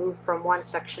jump and move from one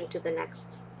section to the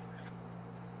next.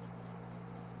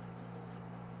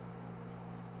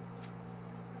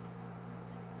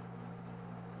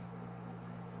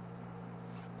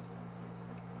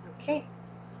 Okay,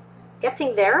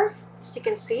 getting there, as you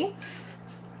can see.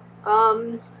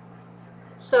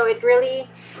 So it really,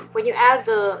 when you add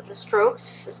the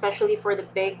strokes, especially for the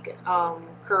big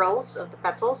curls of the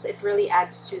petals, it really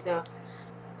adds to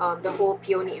the whole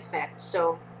peony effect.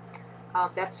 So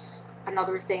that's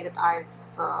another thing that I've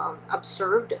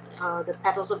observed. The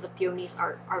petals of the peonies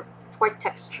are quite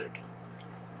textured.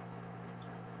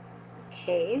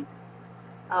 Okay,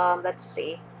 let's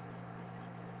see.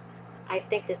 I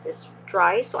think this is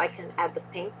dry, so I can add the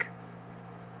pink.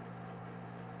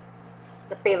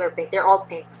 The paler pink. They're all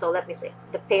pink, so let me see.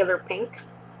 The paler pink.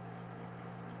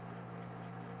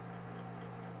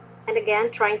 And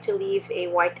again, trying to leave a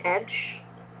white edge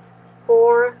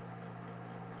for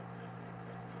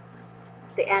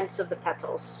the ends of the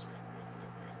petals.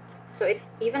 So it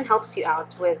even helps you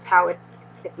out with how it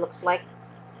looks like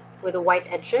with the white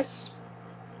edges.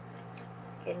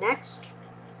 Okay, next,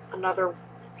 another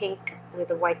pink with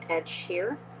a white edge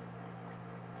here.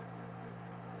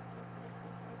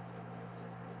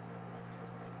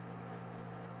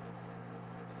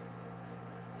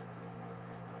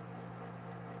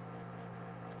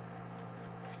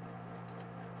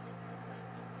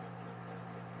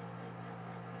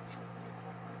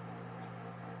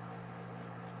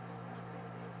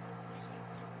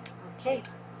 Okay,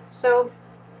 so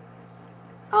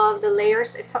the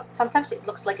layers, sometimes it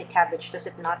looks like a cabbage, does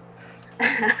it not?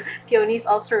 Peonies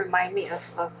also remind me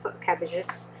of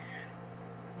cabbages.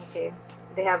 Okay,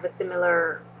 they have a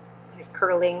similar like,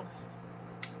 curling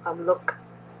look.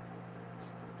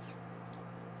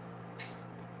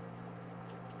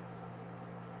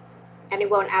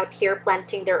 Anyone out here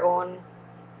planting their own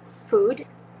food?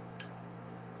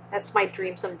 That's my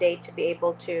dream someday, to be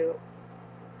able to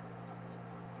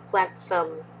plant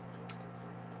some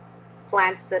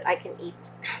plants that I can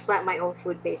eat, plant my own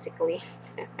food basically.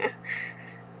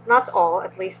 Not all,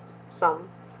 at least some.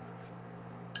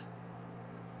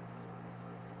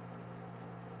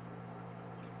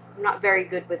 I'm not very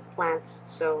good with plants,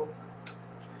 so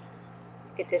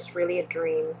it is really a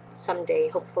dream someday,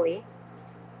 hopefully.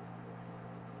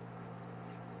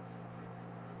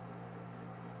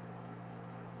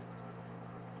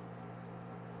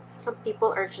 Some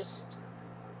people are just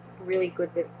really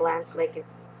good with plants, like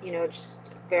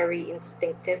just very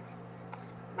instinctive.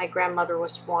 My grandmother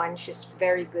was one. She's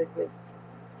very good with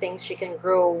things. She can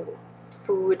grow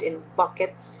food in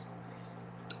buckets.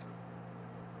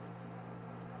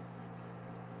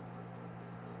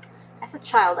 As a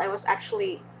child, I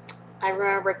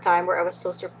remember a time where I was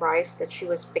so surprised that she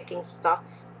was picking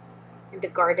stuff in the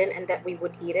garden and that we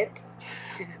would eat it.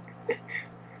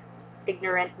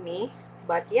 Ignorant me.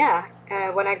 But yeah,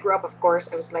 when I grew up, of course,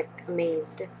 I was like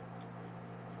amazed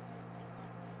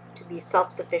to be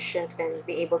self sufficient and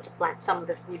be able to plant some of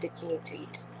the food that you need to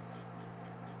eat.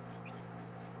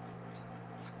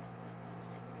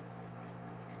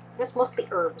 It's mostly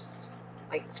herbs,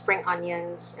 like spring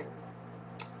onions and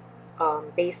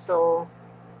basil.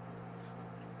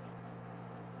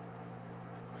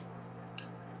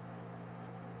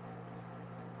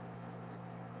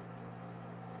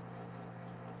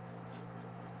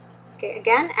 Okay,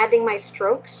 again, adding my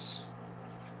strokes,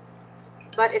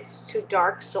 but it's too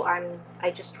dark, so I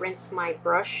just rinsed my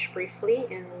brush briefly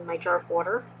in my jar of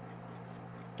water.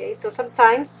 Okay, so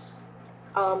sometimes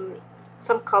um,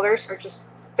 some colors are just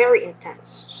very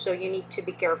intense, so you need to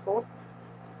be careful.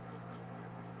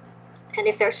 And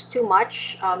if there's too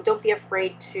much, don't be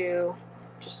afraid to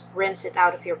just rinse it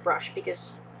out of your brush,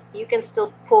 because you can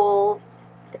still pull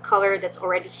the color that's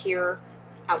already here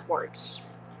outwards.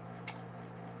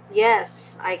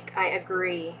 Yes, I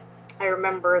agree. I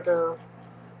remember the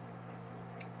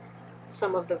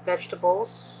some of the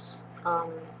vegetables.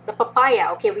 The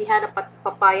papaya. Okay, we had a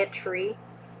papaya tree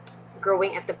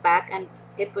growing at the back, and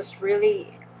it was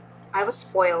really, I was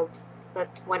spoiled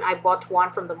that when I bought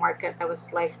one from the market, I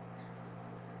was like,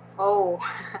 oh,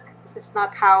 this is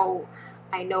not how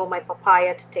I know my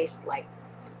papaya to taste like.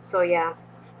 So yeah,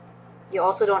 you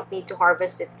also don't need to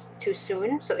harvest it too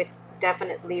soon, so it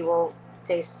definitely will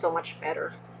taste so much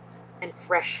better and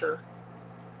fresher.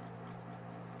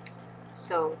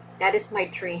 So that is my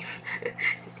dream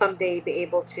to someday be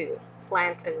able to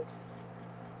plant and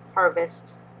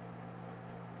harvest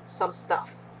some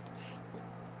stuff.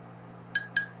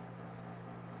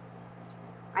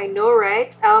 I know,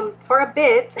 right? For a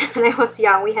bit, when I was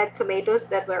young, we had tomatoes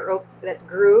that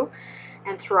grew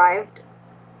and thrived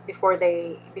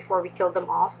before we killed them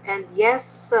off. And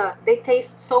yes, they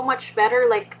taste so much better.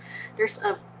 Like there's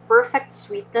a perfect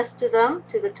sweetness to them,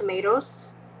 to the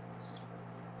tomatoes. It's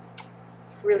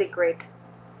really great.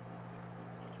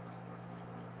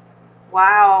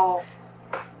 Wow,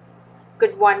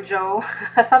 good one, Joe.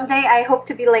 Someday I hope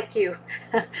to be like you,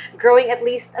 growing at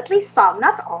least some,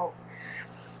 not all.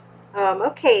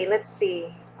 Okay, let's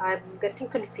see. I'm getting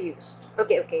confused.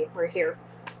 Okay, okay, we're here.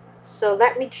 So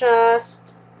let me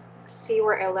just see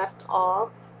where I left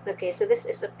off. Okay, so this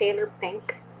is a paler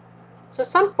pink. So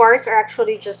some parts are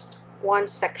actually just one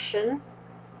section,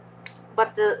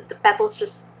 but the petals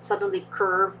just suddenly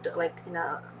curved like in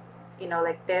a,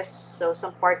 like this. So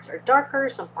some parts are darker,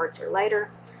 some parts are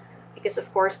lighter, because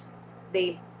of course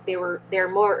they're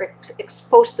more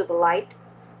exposed to the light,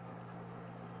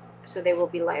 so they will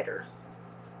be lighter.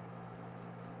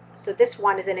 So this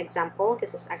one is an example.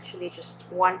 This is actually just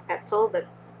one petal that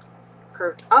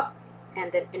curved up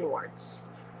and then inwards.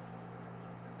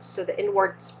 So the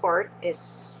inwards part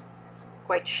is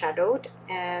quite shadowed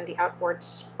and the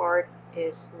outwards part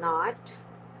is not.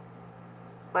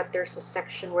 But there's a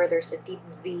section where there's a deep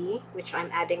V, which I'm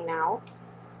adding now.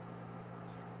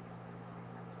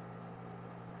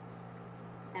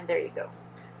 And there you go.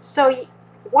 So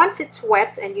once it's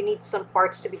wet and you need some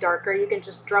parts to be darker, you can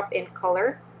just drop in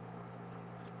color.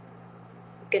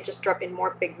 You can just drop in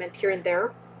more pigment here and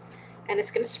there, and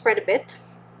it's going to spread a bit.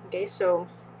 Okay, so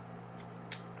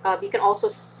you can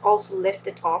also lift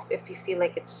it off if you feel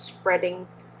like it's spreading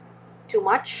too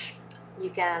much. You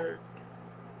can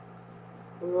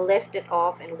lift it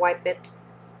off and wipe it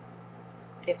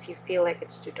if you feel like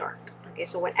it's too dark. Okay,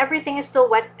 so when everything is still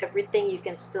wet, everything you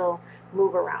can still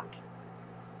move around.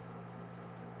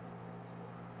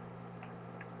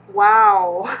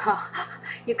 Wow,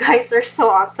 you guys are so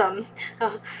awesome.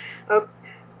 Oh,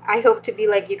 I hope to be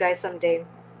like you guys someday.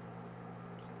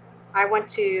 I want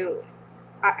to.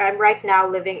 I'm right now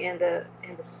living in the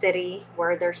city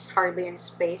where there's hardly any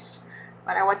space.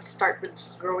 but I want to start with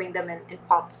just growing them in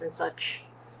pots and such.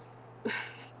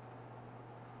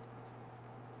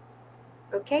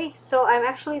 Okay, so I'm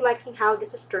actually liking how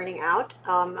this is turning out.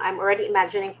 I'm already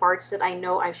imagining parts that I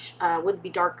know would be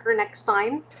darker next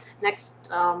time, next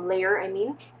layer, I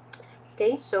mean.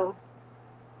 Okay, so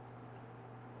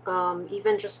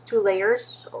even just 2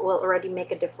 layers will already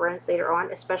make a difference later on,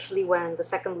 especially when the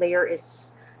second layer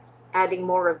is adding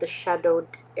more of the shadowed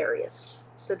areas.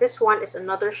 So this one is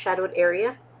another shadowed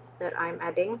area that I'm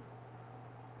adding.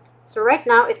 So right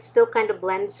now it still kind of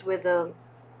blends with the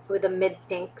mid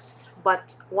pinks,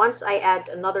 but once I add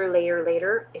another layer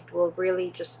later, it will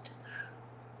really just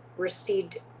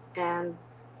recede and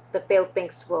the pale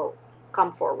pinks will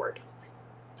come forward.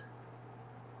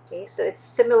 Okay, so it's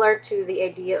similar to the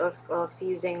idea of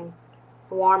using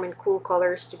warm and cool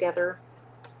colors together,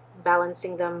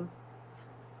 balancing them.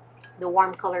 The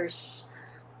warm colors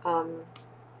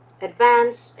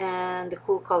advance and the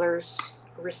cool colors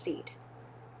recede.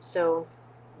 So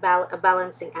a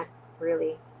balancing act,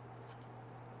 really.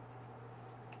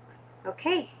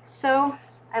 Okay, so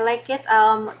I like it.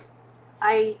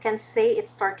 I can say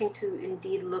it's starting to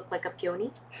indeed look like a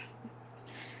peony.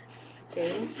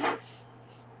 Okay,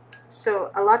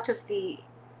 so a lot of the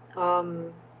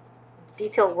um,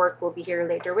 detail work will be here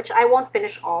later, which I won't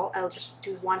finish all. I'll just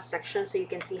do one section so you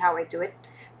can see how I do it,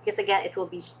 because again it will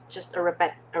be just a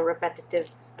repetitive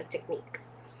technique.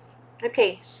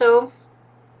 Okay, so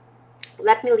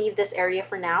let me leave this area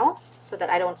for now so that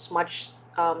I don't smudge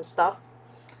stuff,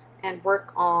 and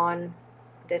work on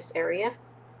this area.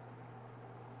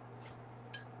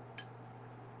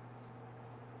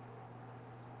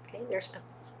 Okay, there's a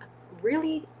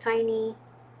really tiny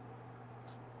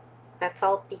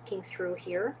petal peeking through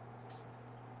here,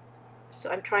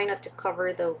 so I'm trying not to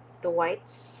cover the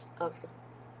whites of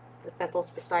the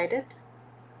petals beside it,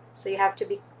 so you have to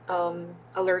be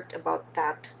alert about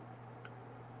that.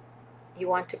 You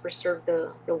want to preserve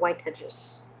the white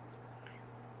edges.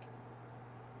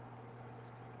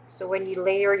 So when you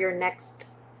layer your next,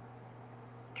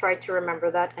 try to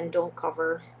remember that and don't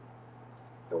cover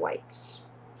the whites.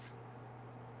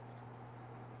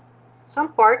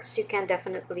 Some parts you can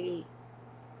definitely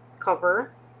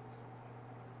cover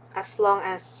as long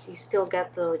as you still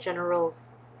get the general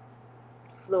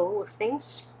flow of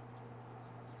things.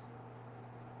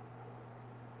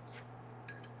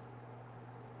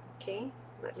 Okay,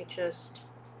 let me just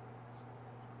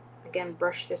again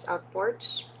brush this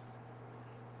outwards.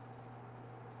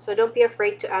 So don't be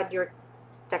afraid to add your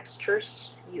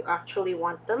textures. You actually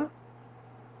want them.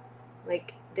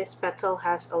 Like this petal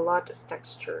has a lot of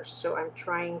textures, so I'm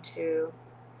trying to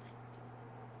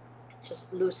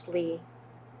just loosely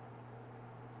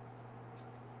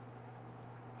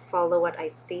follow what I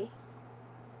see.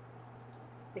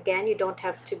 Again, you don't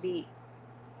have to be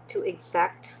too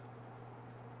exact.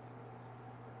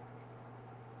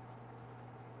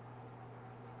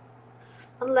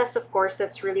 Unless, of course,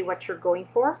 that's really what you're going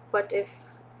for. But if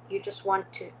you just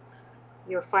want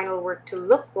your final work to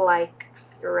look like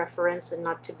your reference and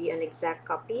not to be an exact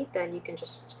copy, then you can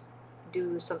just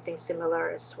do something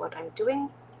similar as what I'm doing.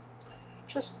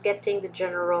 Just getting the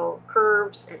general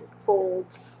curves and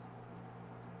folds.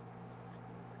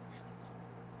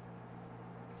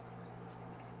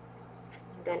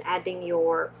 And then adding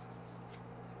your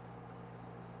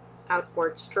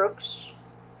outward strokes.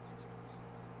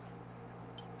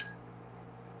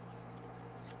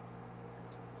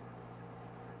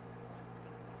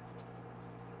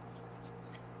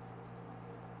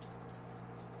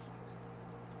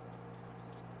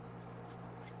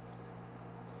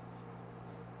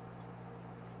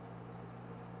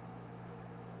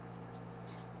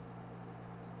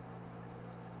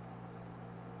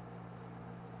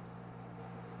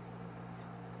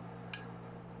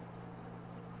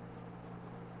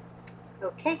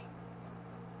 Okay,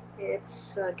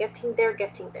 it's getting there,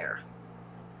 getting there.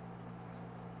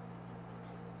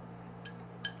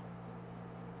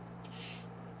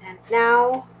 And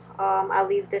now I'll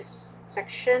leave this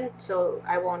section so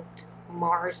I won't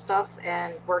mar stuff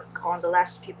and work on the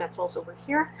last few petals over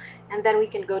here, and then we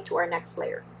can go to our next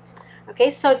layer. Okay,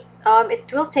 so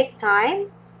it will take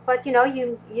time, but you know,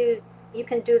 you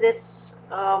can do this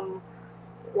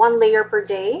 1 layer per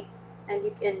day,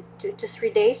 and in 2 to 3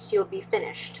 days you'll be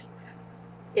finished.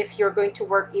 If you're going to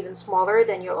work even smaller,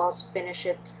 then you'll also finish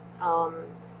it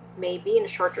maybe in a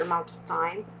shorter amount of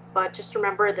time. But just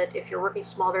remember that if you're working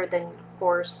smaller, then of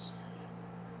course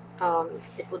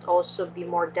it would also be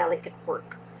more delicate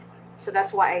work. So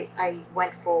that's why I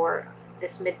went for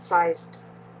this mid-sized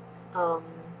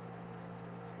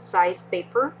sized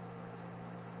paper,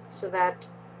 so that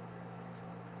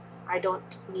I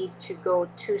don't need to go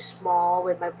too small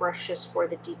with my brushes for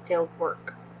the detailed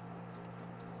work.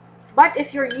 But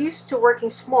if you're used to working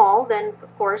small, then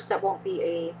of course that won't be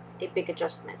a big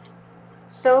adjustment.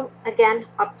 So again,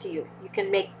 up to you. You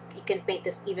can paint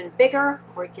this even bigger,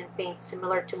 or you can paint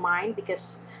similar to mine,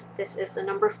 because this is a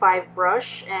number 5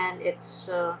 brush, and it's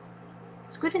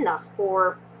good enough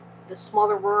for the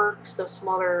smaller works, the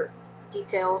smaller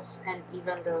details, and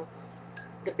even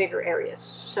the bigger areas.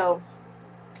 So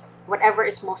whatever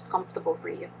is most comfortable for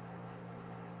you.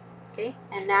 Okay,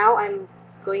 and now I'm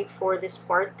going for this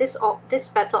part. This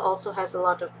petal also has a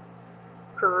lot of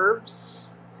curves.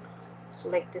 So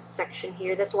like this section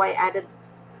here, that's why I added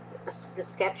the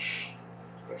sketch.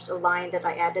 There's a line that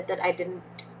I added that I didn't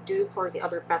do for the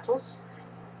other petals.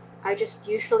 I just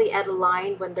usually add a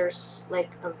line when there's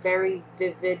like a very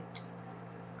vivid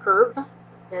curve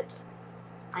that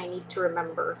I need to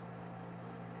remember.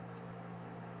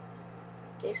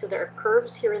 Okay, so there are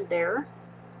curves here and there.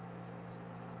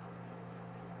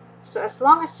 So as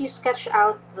long as you sketch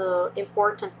out the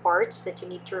important parts that you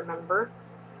need to remember,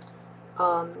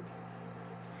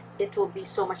 it will be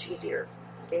so much easier.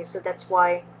 Okay, so that's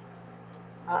why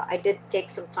I did take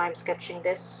some time sketching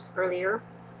this earlier.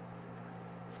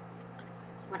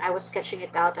 When I was sketching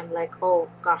it out, I'm like, oh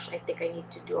gosh, I think I need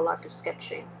to do a lot of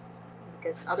sketching,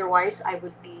 because otherwise I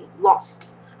would be lost.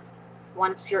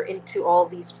 Once you're into all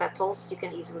these petals, you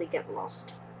can easily get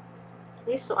lost.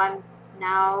 Okay, so I'm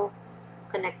now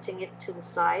connecting it to the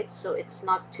sides so it's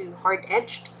not too hard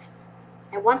edged.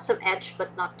 I want some edge,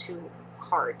 but not too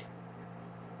hard.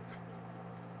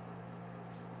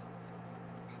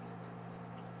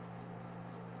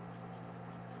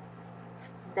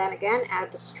 Then again,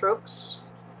 add the strokes.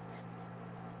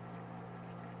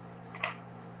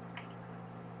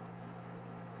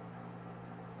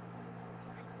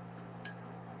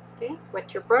 Okay,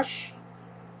 wet your brush.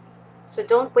 So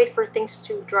don't wait for things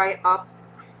to dry up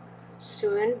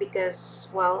soon, because,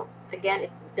 well, again,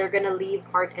 they're gonna leave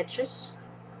hard edges.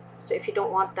 So if you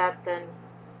don't want that, then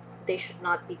they should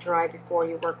not be dry before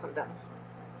you work on them.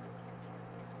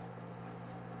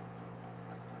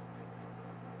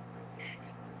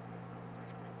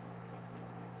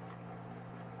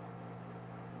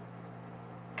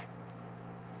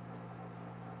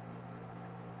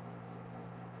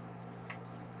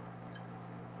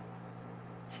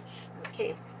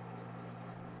 Okay.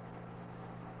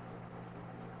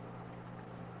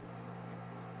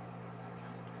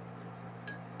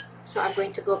 So I'm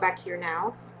going to go back here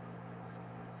now.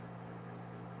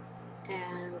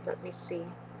 And let me see.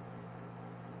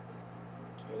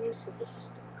 Okay, so this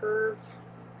is the curve.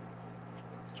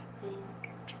 It's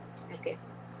pink. Okay.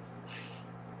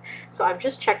 So I'm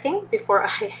just checking before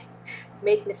I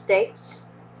make mistakes.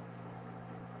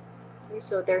 Okay,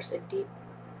 so there's a deep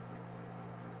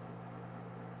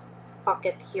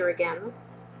pocket here again.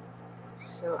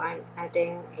 So I'm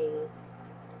adding a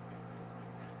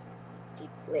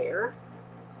deep layer.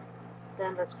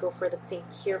 Then let's go for the pink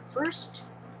here first.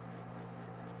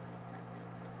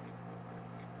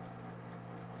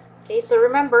 Okay, so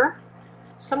remember,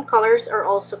 some colors are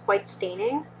also quite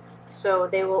staining, so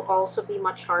they will also be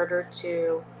much harder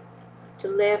to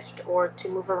lift or to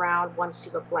move around once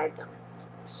you've applied them.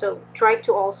 So try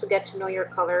to also get to know your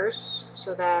colors,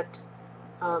 so that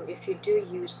if you do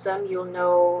use them, you'll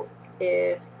know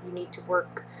if you need to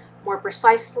work more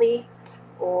precisely,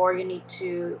 or you need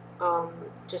to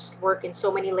just work in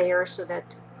so many layers so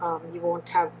that you won't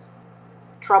have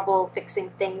trouble fixing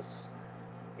things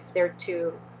if they're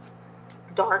too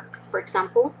dark, for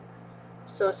example.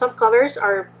 So some colors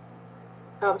are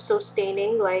so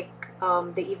staining, like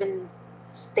they even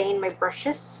stain my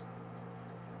brushes.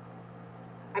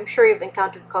 I'm sure you've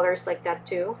encountered colors like that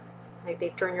too, like they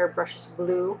turn your brushes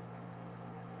blue.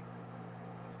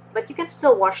 But you can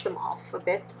still wash them off a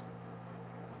bit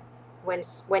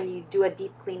when you do a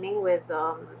deep cleaning with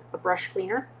a brush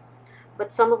cleaner.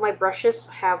 But some of my brushes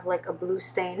have like a blue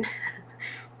stain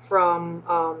from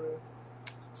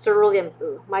cerulean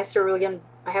blue.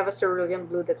 I have a cerulean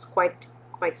blue that's quite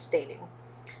staining.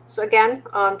 So again,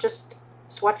 just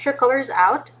swatch your colors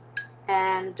out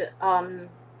and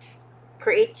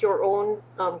create your own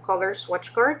color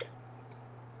swatch card.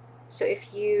 So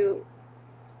if you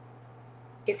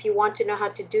want to know how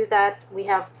to do that, we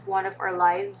have one of our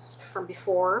lives from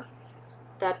before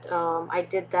that I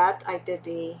did that. I did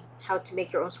a how to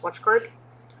make your own swatch card,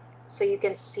 so you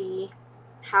can see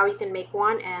how you can make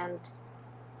one and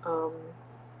um,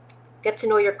 get to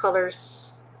know your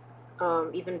colors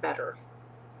even better.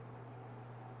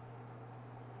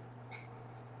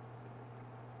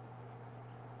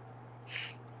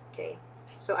 Okay,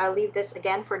 so I'll leave this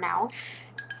again for now.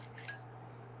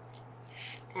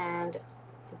 and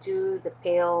do the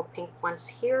pale pink ones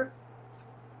here.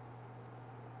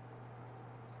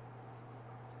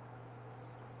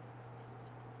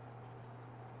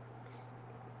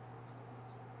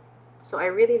 So I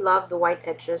really love the white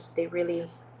edges. They really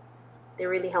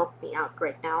help me out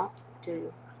right now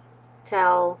to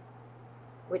tell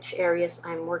which areas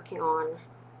I'm working on.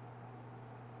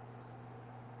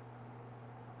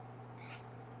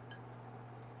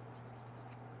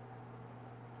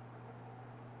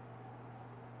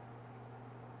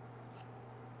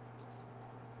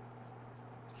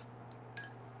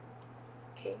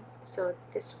 Okay, so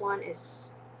this one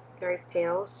is very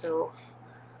pale, so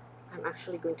I'm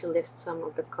actually going to lift some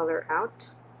of the color out.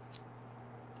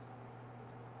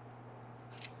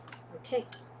 Okay,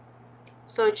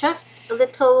 so just a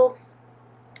little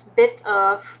bit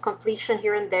of completion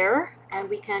here and there, and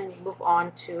we can move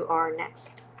on to our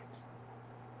next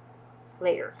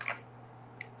layer.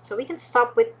 So we can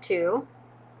stop with 2,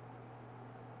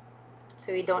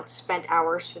 so you don't spend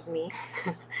hours with me.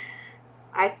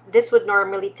 This would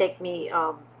normally take me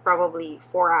probably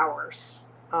 4 hours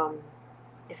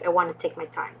if I want to take my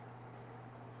time.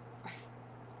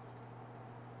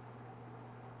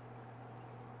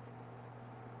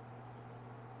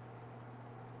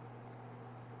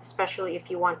 Especially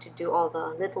if you want to do all the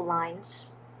little lines.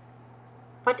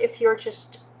 But if you're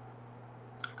just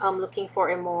looking for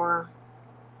a more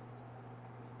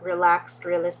relaxed,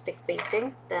 realistic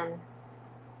painting, then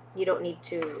you don't need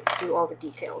to do all the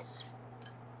details.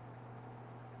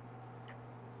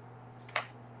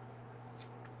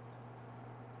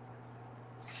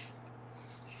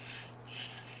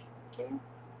 Okay, and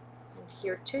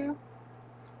here too.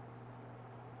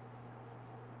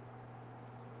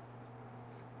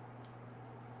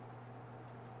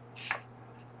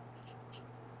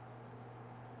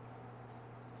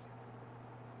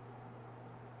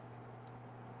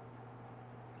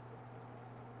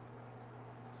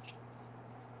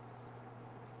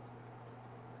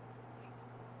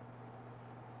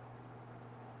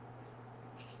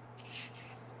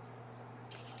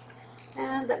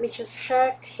 And let me just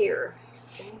check here.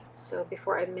 Okay, so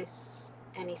before I miss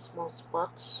any small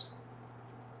spots.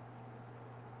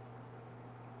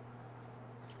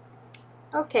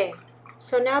 Okay,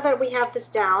 so now that we have this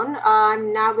down,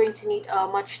 I'm now going to need a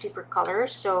much deeper color.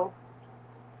 So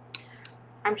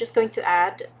I'm just going to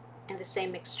add in the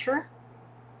same mixture.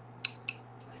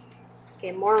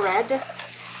 Okay, more red.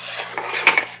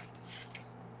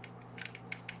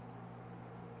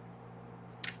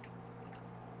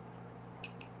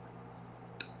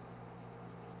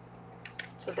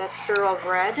 So that's Pure of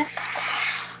Red.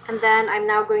 And then I'm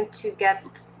now going to get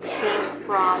the pink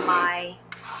from my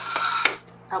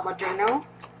Moderno.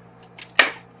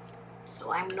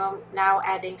 So I'm now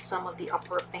adding some of the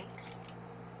upper pink.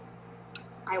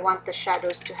 I want the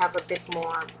shadows to have a bit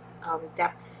more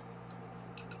depth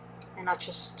and not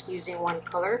just using one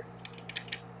color.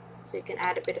 So you can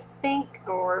add a bit of pink,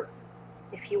 or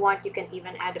if you want, you can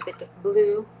even add a bit of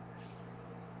blue.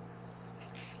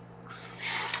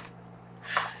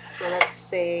 So let's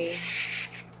say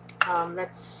I'm going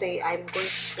to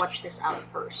swatch this out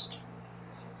first.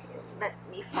 Okay, let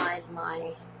me find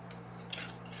my.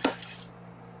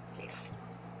 Okay.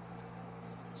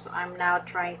 So I'm now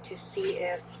trying to see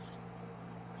if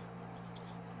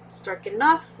it's dark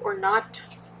enough or not.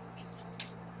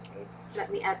 Okay,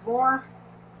 let me add more.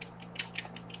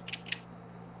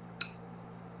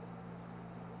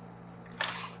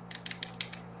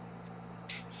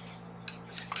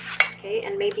 Okay,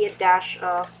 and maybe a dash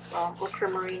of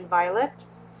ultramarine violet.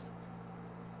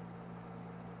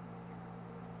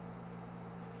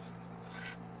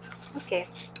 Okay,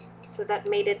 so that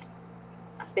made it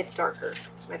a bit darker.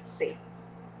 Let's see.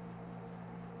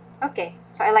 Okay,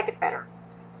 so I like it better.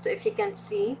 So if you can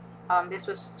see, this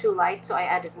was too light, so I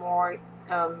added more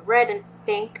red and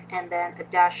pink, and then a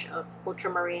dash of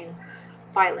ultramarine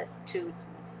violet to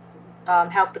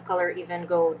help the color even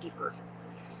go deeper.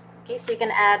 Okay, so you can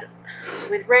add,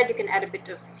 with red, you can add a bit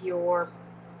of your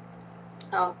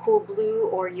cool blue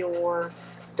or your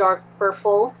dark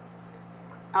purple,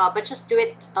 but just do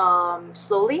it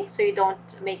slowly so you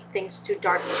don't make things too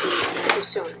dark too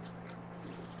soon.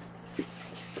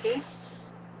 Okay,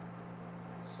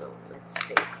 so let's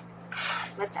see.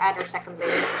 Let's add our second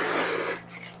layer.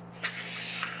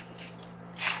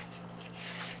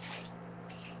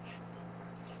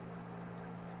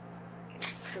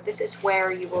 So this is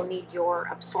where you will need your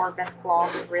absorbent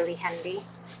cloth really handy,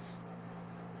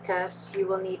 because you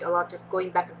will need a lot of going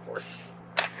back and forth.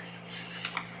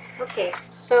 Okay,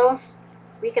 so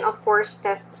we can of course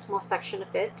test the small section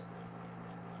of it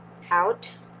out.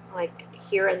 like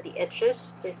here on the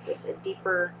edges. This is a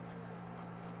deeper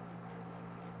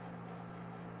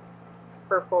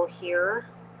purple here.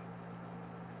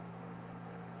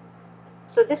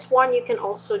 So this one, you can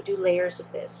also do layers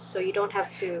of this, so you don't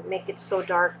have to make it so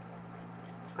dark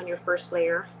on your first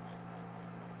layer.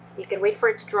 You can wait for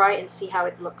it to dry and see how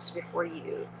it looks before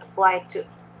you apply it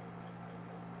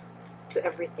to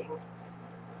everything.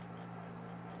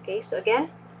 Okay, so again,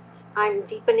 I'm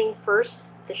deepening first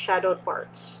the shadowed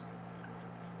parts.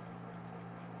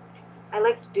 I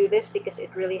like to do this because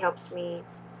it really helps me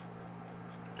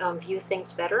view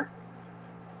things better,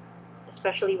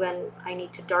 especially when I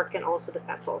need to darken also the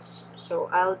petals. So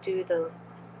I'll do the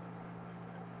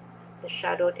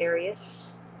shadowed areas.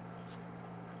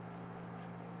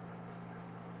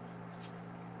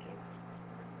 Okay.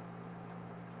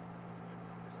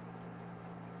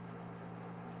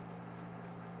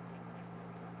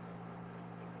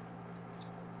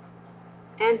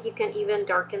 And you can even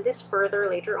darken this further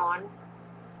later on,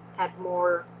 add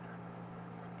more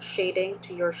shading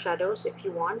to your shadows if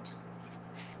you want.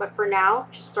 But for now,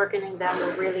 just darkening them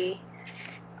will really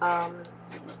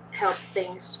help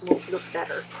things look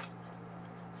better.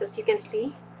 So as you can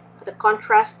see, the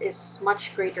contrast is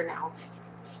much greater now.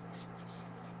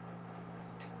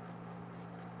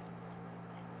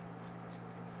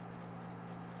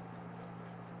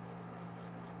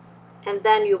 And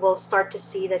then you will start to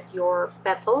see that your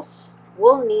petals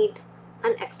will need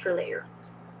an extra layer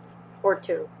or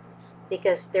two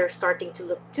because they're starting to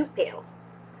look too pale.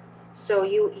 So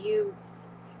you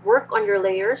work on your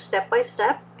layers step by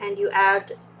step, and you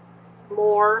add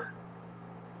more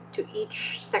to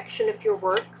each section of your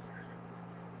work.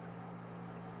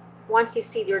 Once you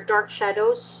see your dark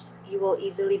shadows, you will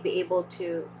easily be able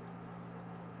to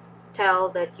tell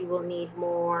that you will need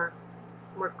more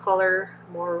color,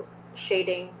 more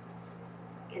shading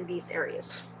in these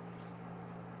areas.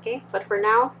 Okay, but for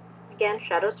now, again,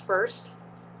 shadows first.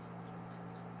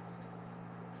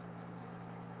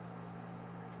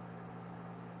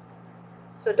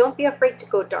 So don't be afraid to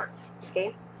go dark,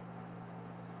 okay?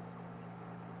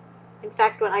 In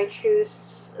fact, when I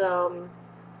choose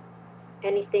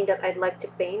anything that I'd like to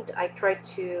paint, I try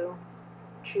to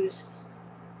choose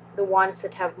the ones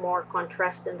that have more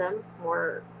contrast in them,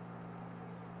 more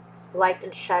light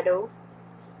and shadow,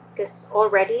 because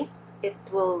already it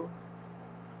will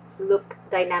look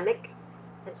dynamic,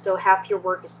 and so half your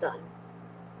work is done.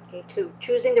 Okay, to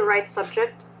choosing the right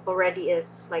subject already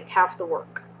is like half the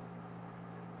work.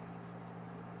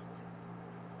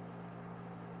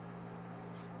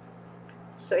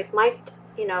 So it might,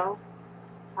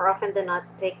 more often than not,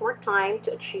 take more time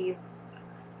to achieve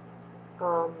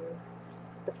the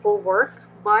full work,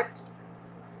 but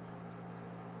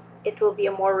it will be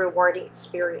a more rewarding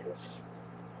experience.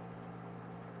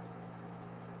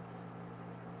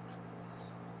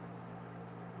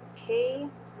 Okay,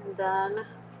 and then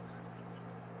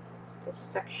this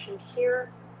section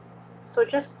here. So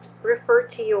just refer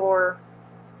to your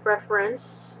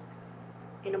reference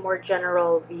in a more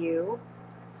general view.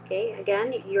 Okay,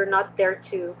 again, you're not there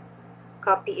to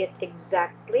copy it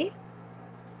exactly.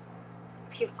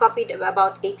 If you've copied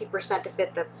about 80% of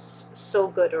it, that's so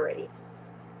good already.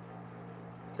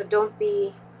 So don't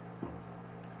be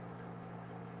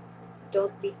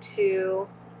too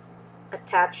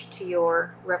attached to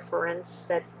your reference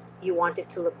that you want it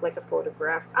to look like a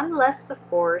photograph, unless of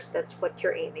course that's what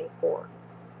you're aiming for.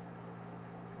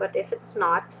 But if it's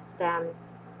not, then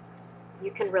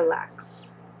you can relax.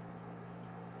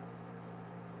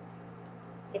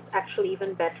 It's actually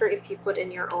even better if you put in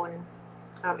your own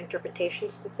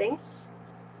interpretations to things.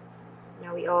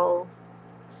 Now we all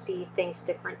see things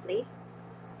differently.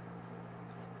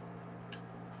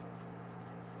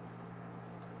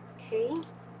 Okay,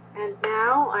 and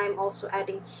now I'm also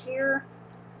adding here.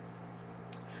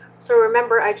 So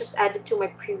remember, I just added to my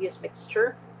previous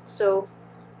mixture. So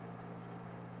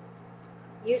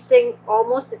using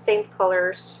almost the same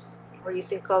colors, or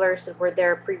using colors that were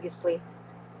there previously,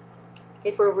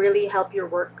 it will really help your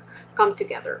work come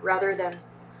together rather than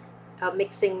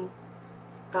mixing,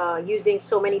 using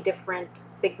so many different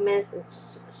pigments and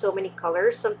so many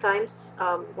colors. Sometimes,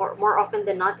 more often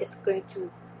than not, it's going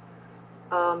to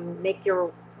make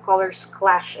your colors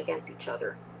clash against each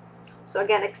other. So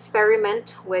again,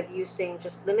 experiment with using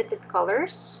just limited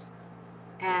colors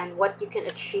and what you can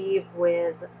achieve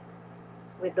with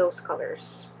those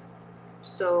colors.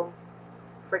 So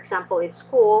for example, in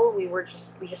school, we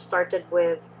just started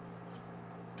with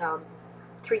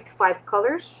 3 to 5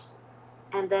 colors,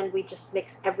 and then we just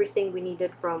mixed everything we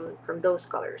needed from those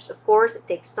colors. Of course, it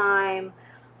takes time.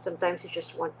 Sometimes you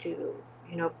just want to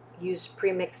use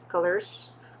pre-mixed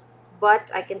colors,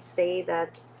 but I can say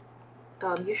that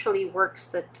usually works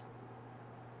that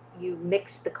you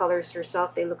mix the colors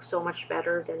yourself. They look so much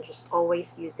better than just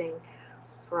always using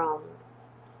from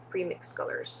pre-mixed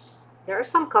colors. There are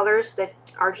some colors that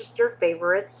are just your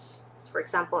favorites. For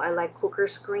example, I like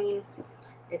Hooker's green.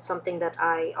 It's something that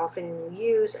I often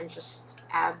use and just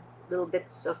add little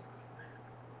bits of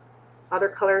other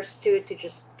colors to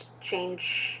just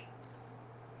change.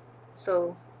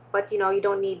 So, but you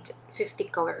don't need 50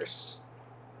 colors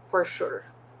for sure.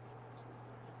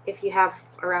 If you have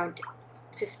around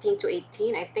 15 to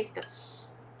 18, I think that's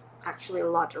actually a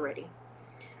lot already.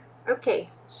 Okay,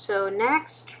 so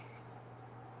next,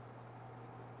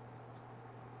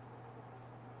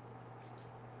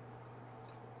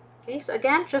 okay, so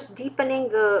again, just deepening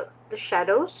the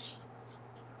shadows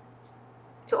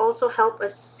to also help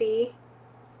us see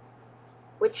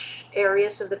which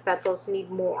areas of the petals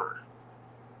need more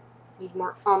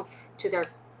oomph to their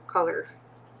color.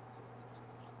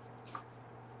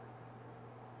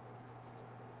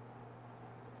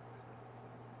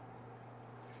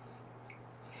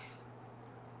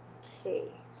 Okay,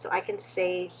 so I can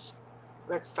say,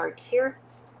 let's start here.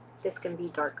 This can be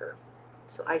darker.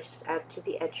 So I just add to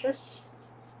the edges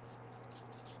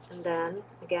and then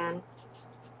again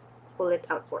pull it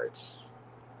outwards.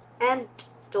 And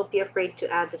don't be afraid to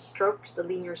add the strokes, the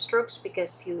linear strokes,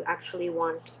 because you actually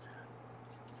want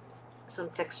some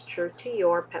texture to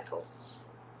your petals.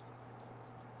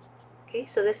 Okay,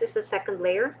 so this is the second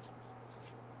layer.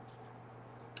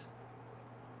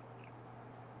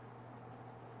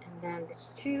 And then this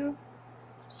too.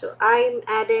 So I'm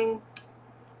adding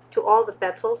to all the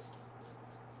petals,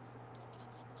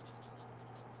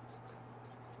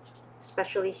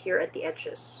 especially here at the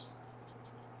edges.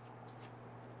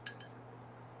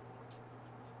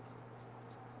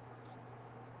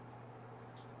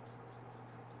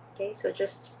 Okay, so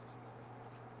just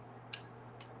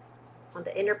on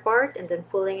the inner part and then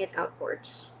pulling it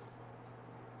outwards.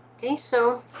 Okay,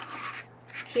 so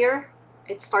here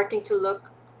it's starting to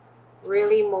look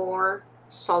really more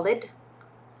solid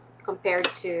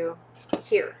compared to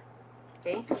here.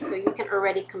 Okay, so you can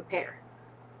already compare.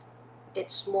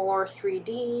 It's more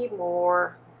 3D,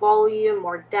 more volume,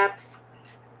 more depth,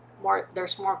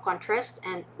 there's more contrast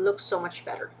and looks so much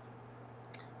better.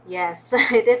 Yes,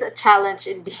 it is a challenge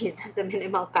indeed, the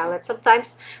minimal palette.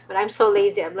 Sometimes when I'm so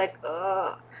lazy, I'm like,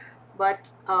 ugh.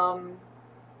 But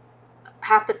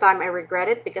half the time I regret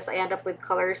it because I end up with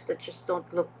colors that just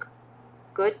don't look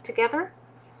good together.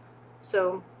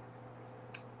 So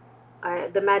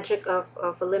the magic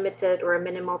of a limited or a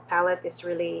minimal palette is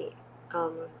really,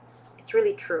 um, it's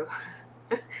really true.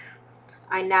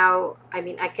 I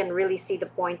mean, I can really see the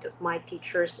point of my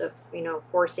teachers of,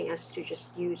 forcing us to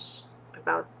just use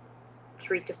about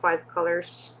 3 to 5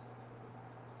 colors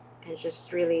and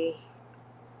just really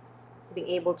being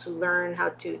able to learn how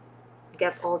to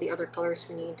get all the other colors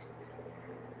we need.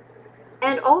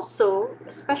 And also,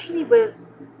 especially with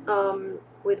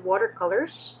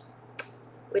watercolors,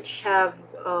 which have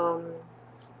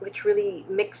which really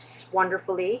mix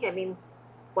wonderfully. I mean,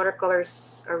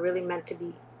 watercolors are really meant to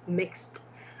be mixed.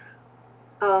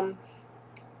 Um,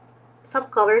 some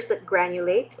colors that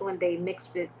granulate when they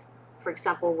mix with, for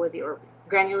example, with your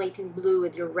granulating blue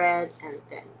with your red, and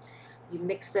then you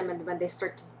mix them, and when they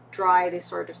start to dry, they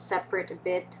sort of separate a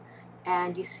bit,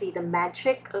 and you see the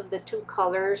magic of the two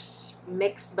colors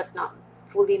mixed but not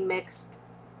fully mixed.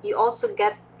 You also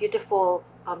get beautiful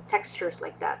textures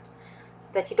like that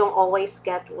you don't always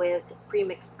get with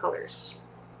pre-mixed colors.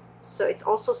 So it's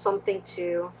also something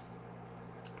to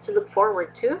look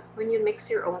forward to when you mix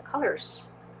your own colors.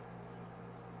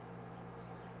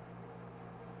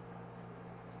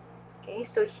 Okay,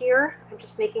 so here I'm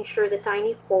just making sure the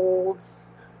tiny folds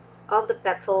of the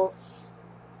petals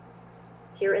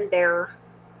here and there.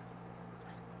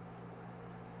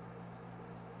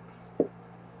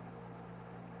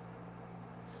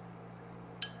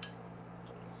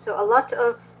 So a lot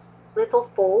of little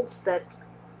folds that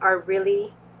are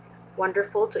really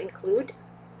wonderful to include.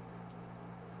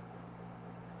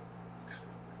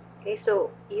 Okay, so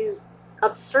you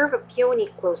observe a peony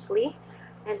closely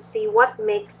and see what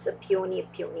makes a peony,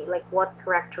 like what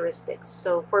characteristics.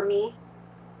 So for me,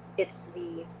 it's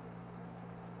the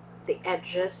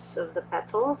edges of the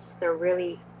petals. They're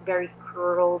really very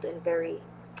curled and very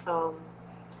um,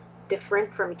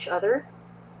 different from each other.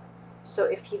 So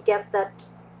if you get that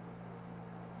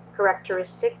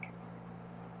characteristic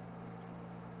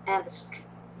and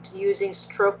using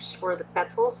strokes for the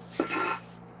petals,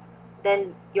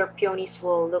 then your peonies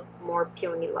will look more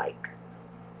peony-like.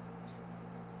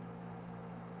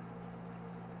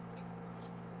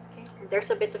 Okay, and there's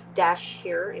a bit of dash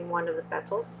here in one of the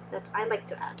petals that I like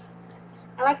to add.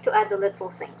 I like to add the little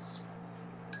things.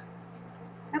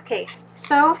 Okay,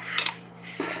 so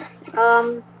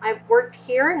I've worked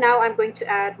here. Now I'm going to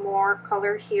add more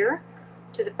color here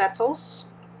to the petals.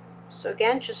 So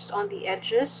again, just on the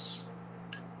edges,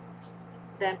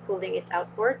 then pulling it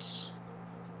outwards.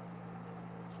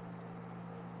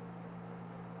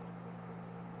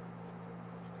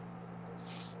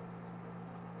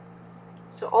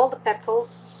 So all the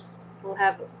petals will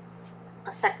have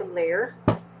a second layer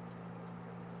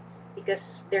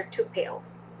because they're too pale.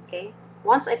 Okay,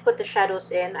 once I put the shadows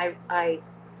in, it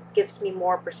gives me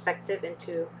more perspective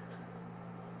into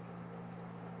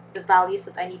the values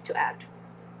that I need to add.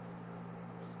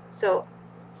 So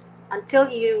until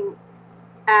you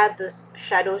add the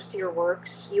shadows to your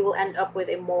works, you will end up with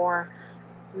a more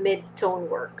mid-tone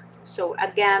work. So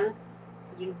again,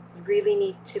 you really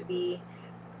need to be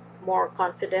more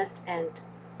confident and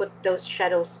put those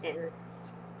shadows in.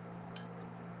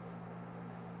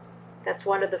 That's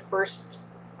one of the first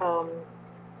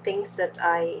things that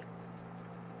I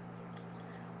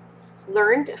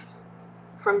learned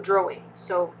from drawing.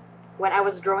 So when I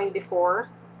was drawing before,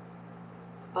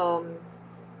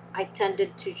 I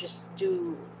tended to just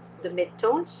do the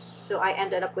midtones, so I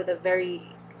ended up with a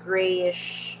very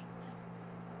grayish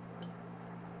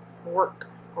work,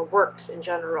 or works in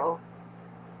general,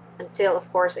 until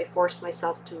of course I forced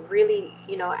myself to really,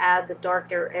 add the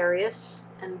darker areas,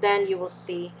 and then you will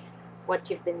see what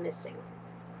you've been missing.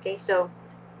 Okay, so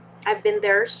I've been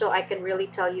there, so I can really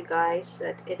tell you guys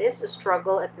that it is a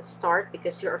struggle at the start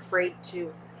because you're afraid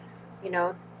to,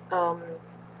 um,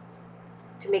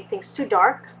 to make things too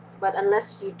dark. But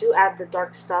unless you do add the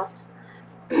dark stuff,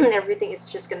 everything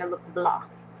is just gonna look blah.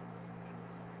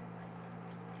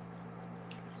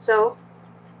 So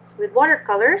with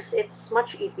watercolors, it's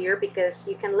much easier because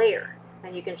you can layer,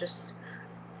 and you can just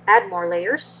add more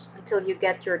layers until you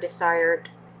get your desired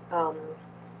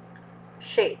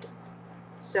shade.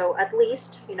 So at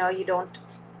least you don't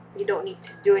need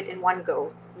to do it in one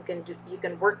go. You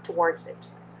can work towards it.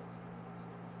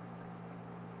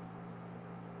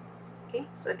 Okay,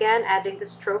 so again, adding the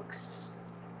strokes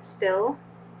still.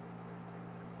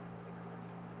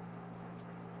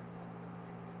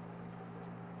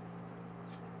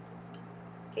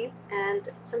 Okay, and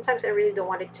sometimes I really don't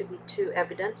want it to be too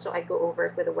evident, so I go over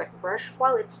it with a wet brush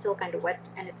while it's still kind of wet,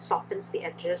 and it softens the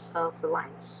edges of the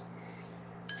lines.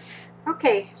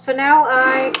 Okay, so now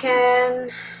I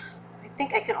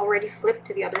think I can already flip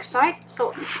to the other side.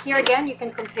 So here again, you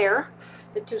can compare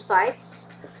the two sides.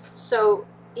 So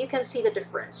you can see the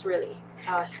difference, really.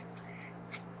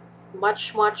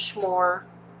 Much more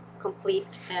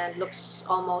complete and looks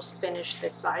almost finished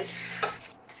this side.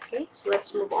 Okay, so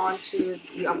let's move on to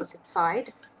the opposite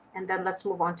side, and then let's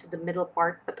move on to the middle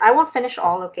part. But I won't finish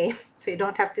all, okay? So you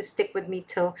don't have to stick with me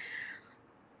till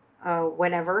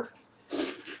whenever.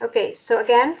 Okay, so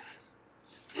again,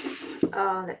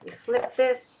 let me flip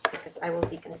this because I will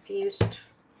be confused.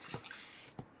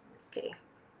 Okay.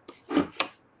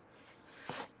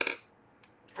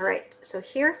 All right, so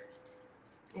here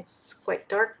it's quite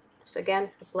dark. So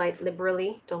again, apply it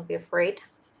liberally. Don't be afraid.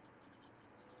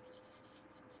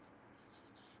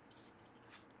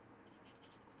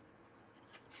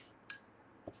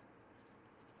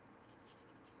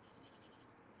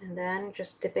 And then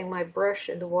just dipping my brush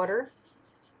in the water,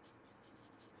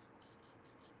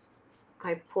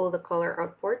 I pull the color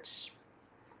outwards.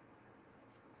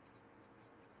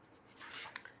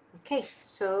 Okay,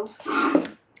 so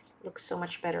looks so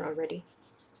much better already.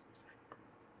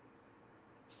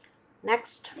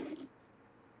 Next,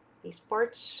 these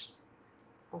parts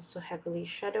also heavily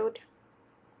shadowed.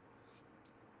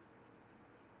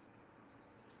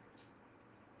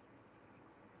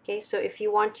 Okay, so if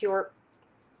you want your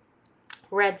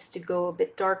reds to go a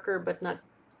bit darker but not,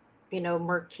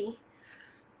 murky,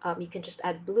 you can just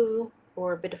add blue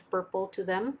or a bit of purple to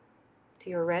them, to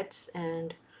your reds,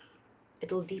 and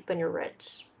it'll deepen your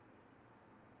reds.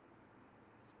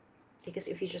 Because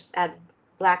if you just add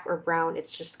black or brown,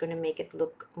 it's just going to make it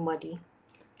look muddy,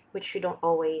 which you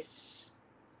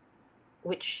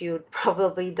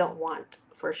probably don't want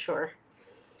for sure.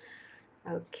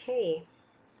 Okay,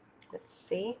 let's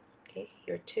see. Okay,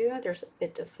 here too, there's a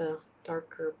bit of a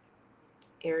darker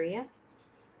area.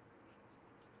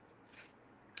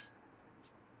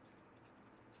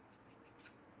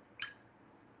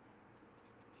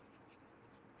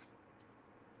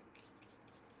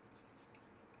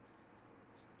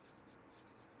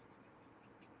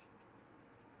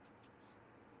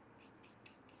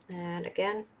 And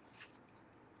again,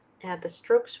 add the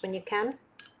strokes when you can.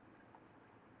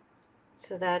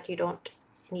 so that you don't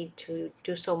need to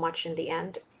do so much in the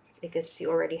end because you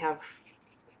already have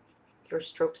your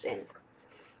strokes in.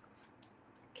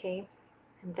 Okay,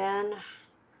 and then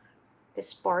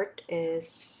this part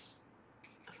is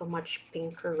of a much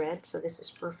pinker red, so this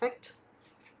is perfect.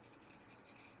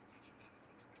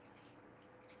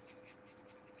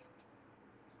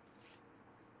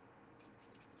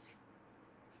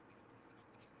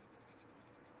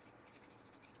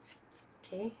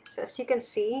 Okay, so as you can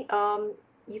see,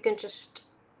 you can just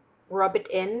rub it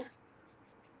in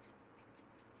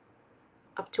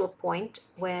up to a point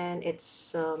when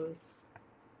it's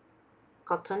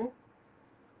cotton,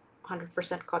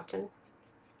 100% cotton.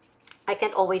 I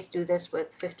can't always do this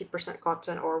with 50%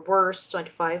 cotton or worse,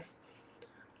 25.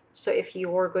 So if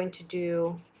you are going to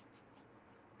do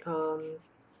a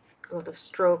lot of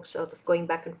strokes out of going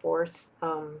back and forth,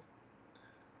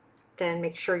 then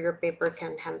make sure your paper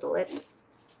can handle it.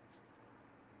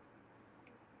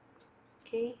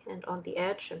 Okay, and on the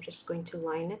edge, I'm just going to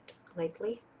line it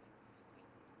lightly.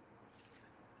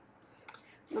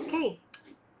 Okay,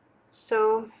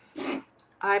 so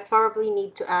I probably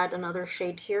need to add another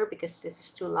shade here because this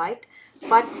is too light,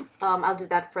 but I'll do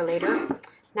that for later.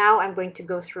 Now I'm going to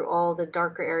go through all the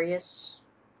darker areas.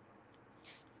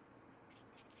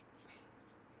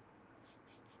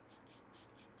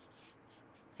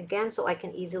 Again, so I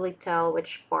can easily tell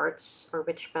which parts or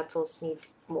which petals need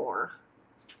more.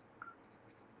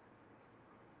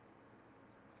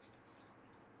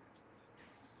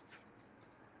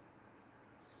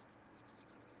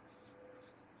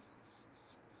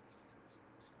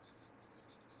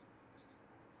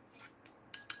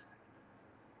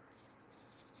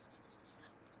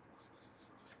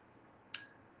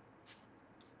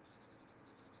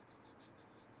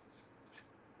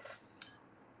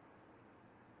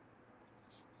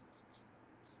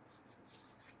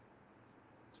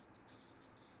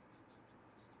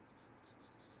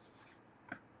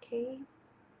 Okay,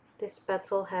 this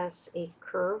petal has a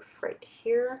curve right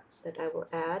here that I will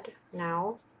add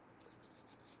now.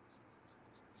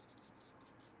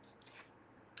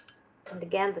 And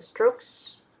again, the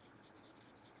strokes.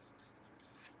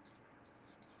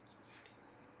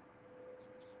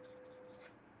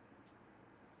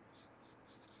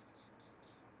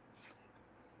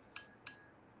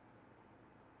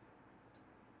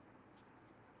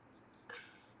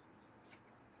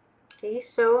 Okay,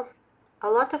 so a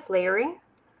lot of layering,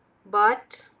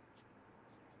 but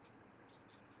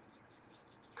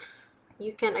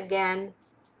you can again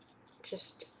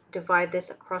just divide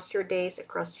this across your days,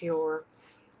 across your,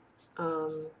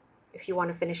 if you want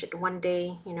to finish it one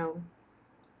day, you know,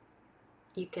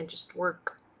 you can just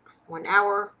work 1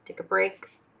 hour, take a break.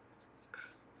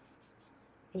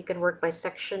 You can work by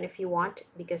section if you want,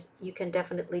 because you can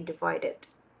definitely divide it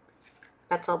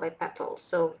petal by petal.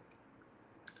 So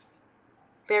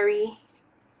very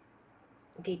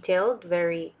detailed,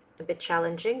 very a bit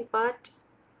challenging, but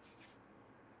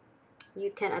you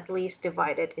can at least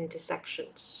divide it into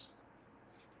sections.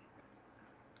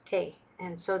 Okay,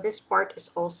 and so this part is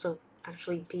also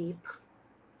actually deep.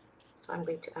 So I'm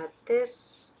going to add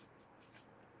this.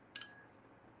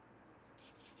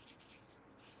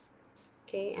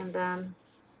 Okay, and then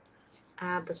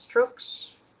add the strokes.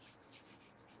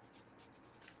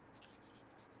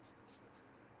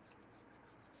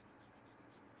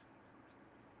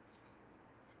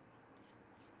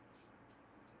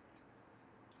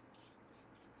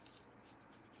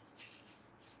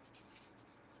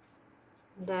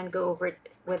 Then go over it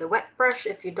with a wet brush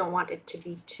if you don't want it to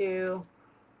be too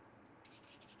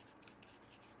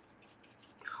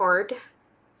hard.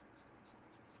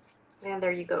 And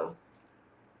there you go.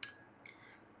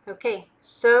 Okay,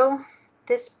 so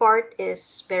this part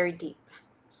is very deep.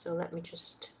 So let me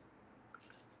just,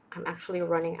 I'm actually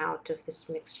running out of this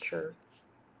mixture,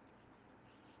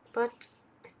 but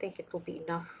I think it will be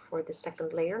enough for the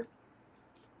second layer.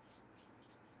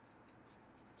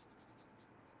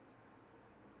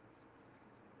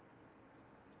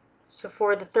 So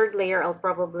for the third layer, I'll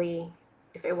probably,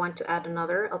 if I want to add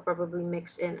another, I'll probably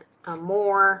mix in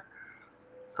more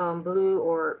blue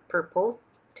or purple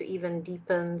to even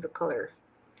deepen the color.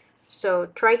 So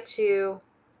try to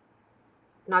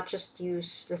not just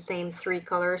use the same 3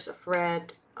 colors of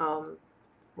red,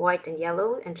 white, and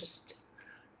yellow, and just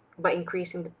by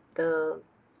increasing the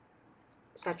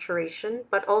saturation,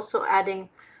 but also adding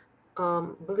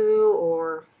blue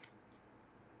or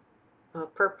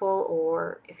purple,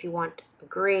 or if you want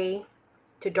gray,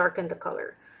 to darken the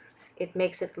color. It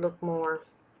makes it look more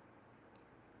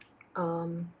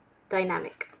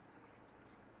dynamic.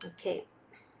 Okay,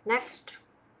 next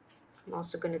I'm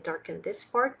also going to darken this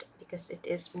part because it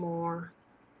is more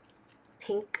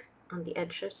pink on the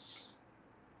edges.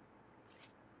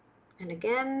 And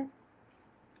again,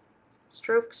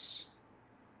 strokes.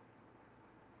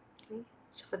 Okay.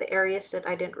 So for the areas that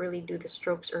I didn't really do the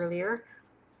strokes earlier,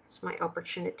 it's my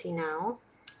opportunity now.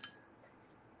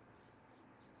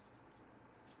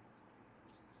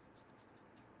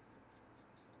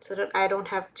 So that I don't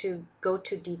have to go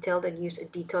too detailed and use a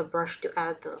detail brush to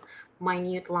add the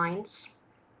minute lines.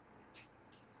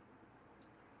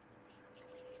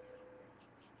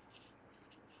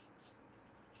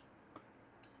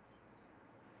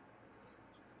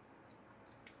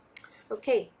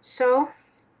 Okay, so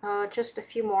just a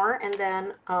few more, and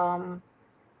then I'm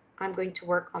going to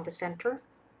work on the center.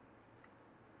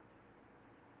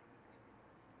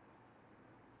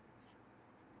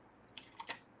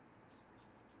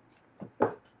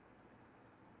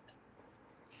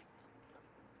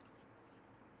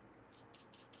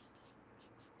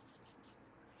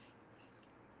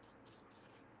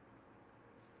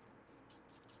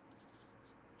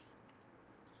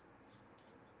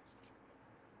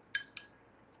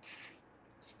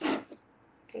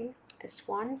 Okay, this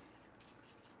one,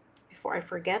 before I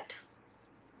forget.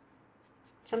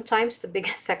 Sometimes the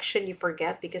biggest section you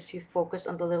forget because you focus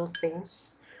on the little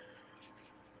things.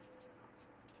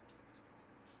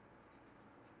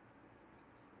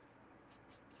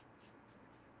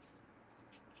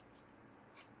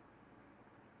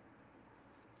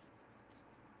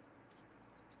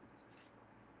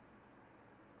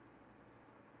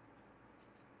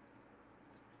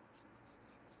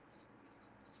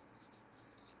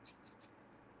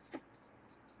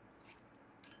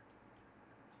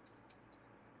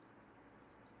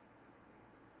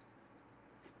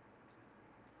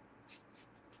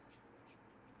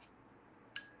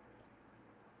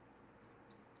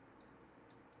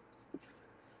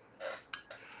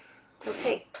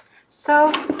 Okay,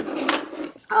 so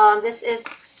this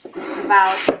is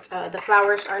about the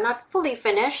flowers are not fully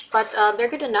finished, but they're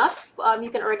good enough.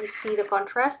 You can already see the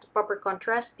contrast, proper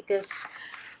contrast, because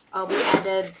we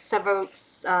added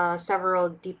several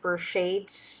deeper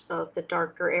shades of the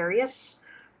darker areas.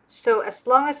 So as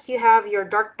long as you have your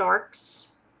darks,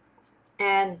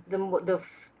 and the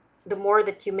more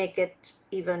that you make it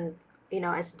even,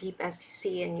 as deep as you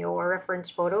see in your reference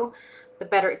photo, the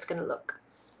better it's gonna look.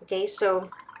 Okay, so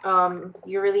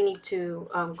you really need to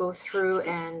go through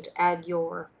and add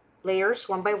your layers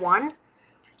one by one,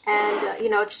 and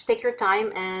just take your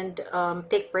time and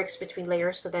take breaks between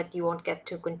layers so that you won't get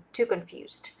too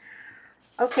confused.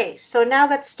 Okay, so now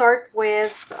let's start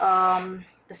with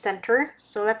the center.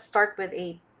 So let's start with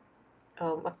a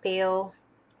pale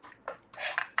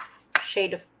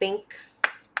shade of pink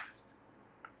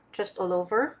just all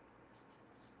over.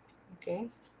 Okay,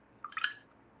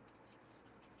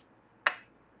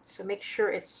 so make sure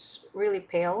it's really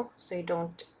pale so you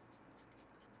don't,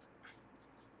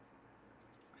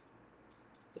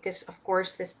 because of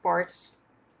course these parts,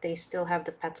 they still have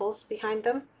the petals behind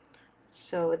them,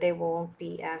 so they won't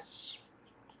be as,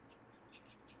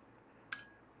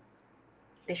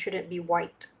 they shouldn't be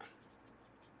white.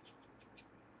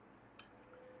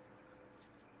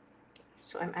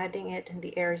 So I'm adding it in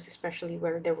the areas especially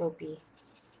where there will be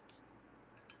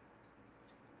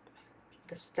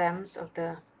the stems of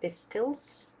the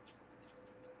pistils.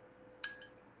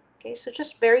 Okay, so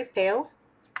just very pale.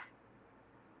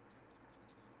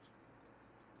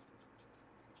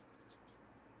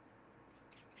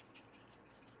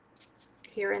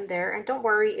 Here and there, and don't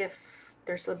worry if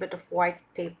there's a bit of white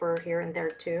paper here and there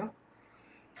too.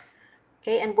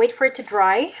 Okay, and wait for it to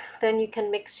dry. Then you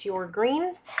can mix your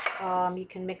green. You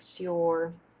can mix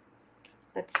your,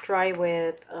 let's try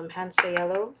with Hansa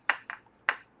yellow.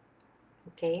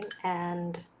 Okay,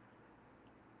 and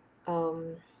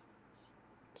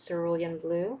cerulean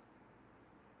blue.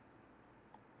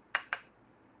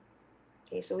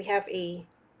 Okay, so we have a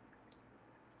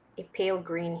pale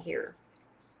green here.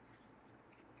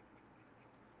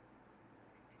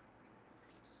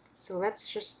 So let's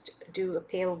just do a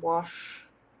pale wash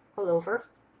all over.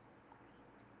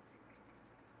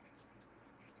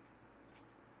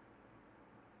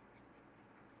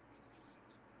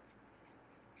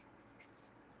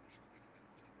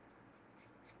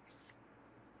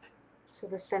 So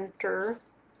the center,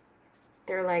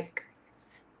 they're like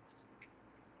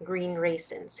green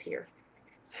raisins here.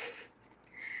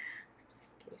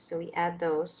 Okay, so we add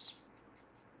those.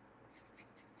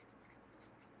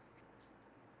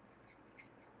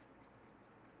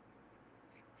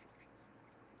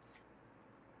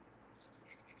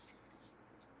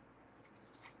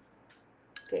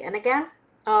 Okay, and again,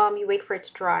 you wait for it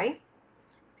to dry,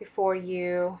 before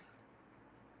you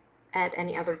add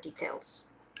any other details.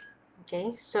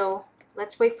 Okay, so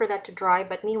let's wait for that to dry,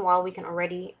 but meanwhile we can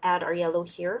already add our yellow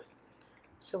here.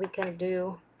 So we can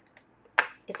do,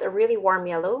 it's a really warm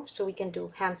yellow, so we can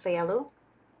do Hansa yellow.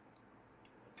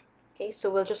 Okay,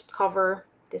 so we'll just cover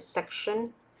this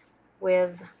section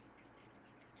with,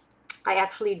 I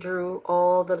actually drew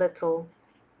all the little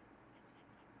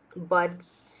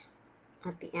buds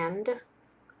at the end,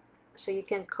 so you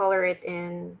can color it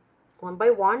in one by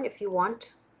one if you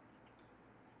want,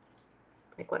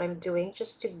 like what I'm doing,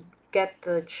 just to get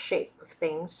the shape of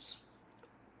things.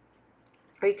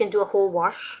 Or you can do a whole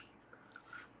wash.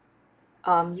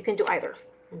 You can do either.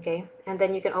 Okay, and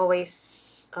then you can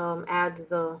always add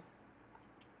the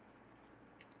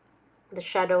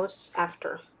shadows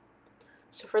after.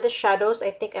 So for the shadows, I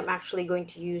think I'm actually going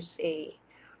to use a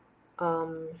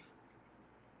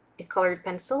colored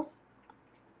pencil,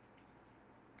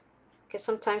 because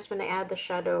sometimes when I add the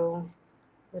shadow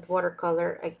with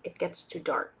watercolor, it gets too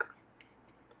dark.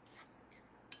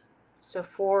 So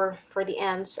for the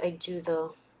ends, I do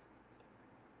the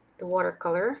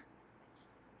watercolor,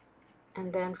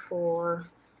 and then for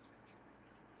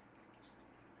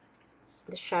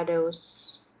the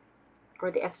shadows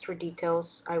or the extra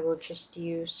details, I will just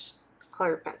use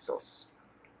colored pencils.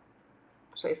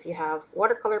 So if you have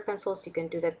watercolor pencils, you can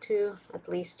do that too. At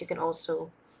least you can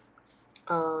also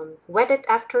wet it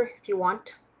after if you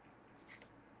want.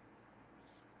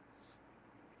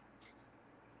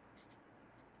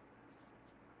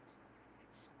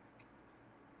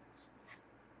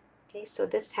 Okay, so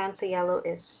this Hansa yellow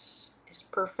is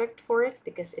perfect for it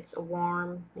because it's a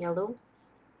warm yellow.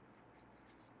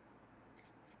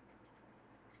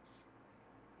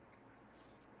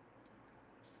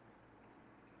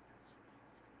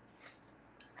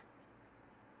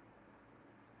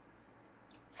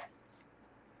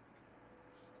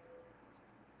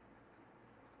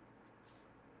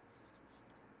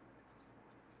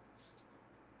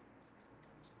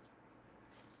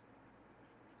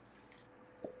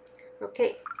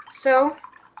 Okay, so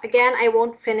again, I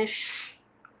won't finish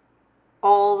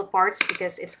all the parts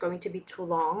because it's going to be too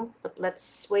long, but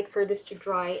let's wait for this to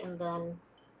dry and then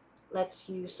let's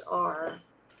use our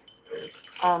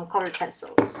colored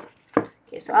pencils.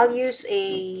 Okay, so I'll use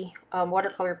a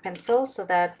watercolor pencil so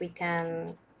that you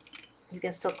can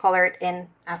still color it in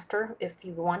after if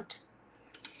you want.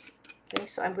 Okay,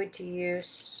 so I'm going to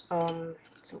use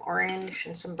some orange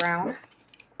and some brown.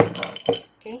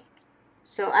 Okay,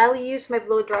 so I'll use my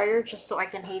blow dryer just so I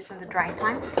can hasten the drying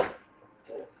time.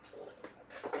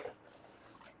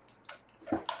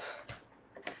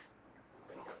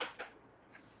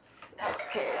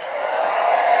 Okay.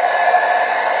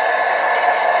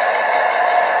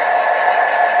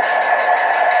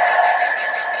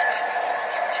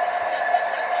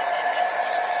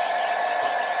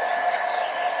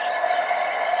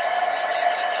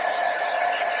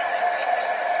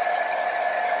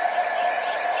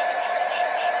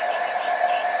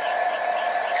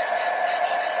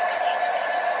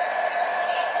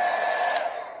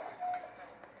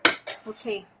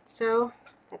 Okay, so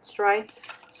that's dry.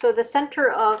 So the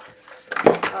center of,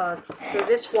 so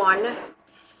this one,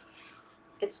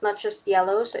 it's not just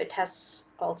yellow, so it has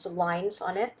also lines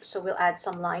on it. So we'll add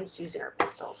some lines using our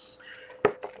pencils.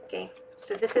 Okay,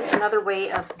 so this is another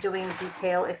way of doing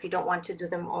detail if you don't want to do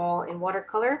them all in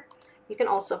watercolor. You can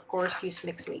also, of course, use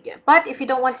mixed media. But if you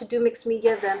don't want to do mixed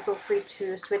media, then feel free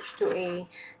to switch to a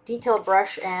detail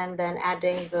brush and then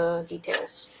adding the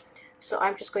details. So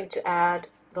I'm just going to add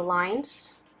the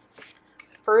lines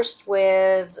first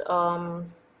with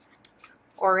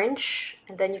orange,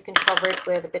 and then you can cover it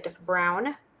with a bit of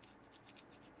brown.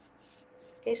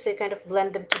 Okay, so you kind of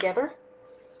blend them together.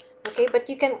 Okay, but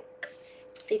you can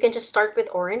just start with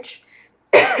orange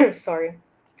sorry,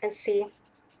 and see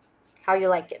how you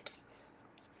like it.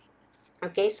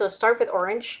 Okay, so start with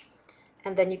orange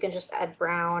and then you can just add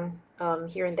brown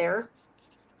here and there.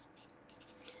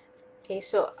 Okay,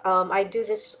 so I do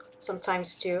this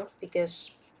sometimes too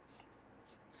because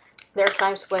there are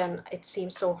times when it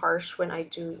seems so harsh when I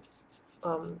do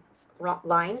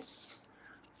lines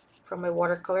from my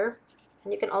watercolor,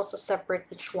 and you can also separate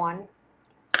each one.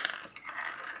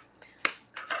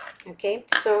 Okay,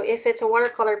 so if it's a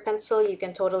watercolor pencil, you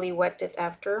can totally wet it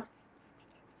after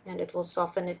and it will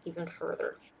soften it even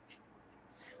further.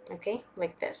 Okay,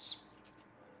 like this.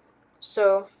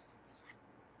 So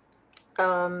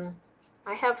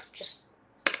I have just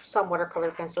some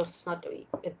watercolor pencils. It's not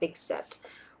a big set,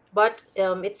 but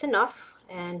it's enough,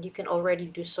 and you can already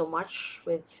do so much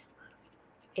with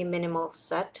a minimal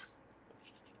set.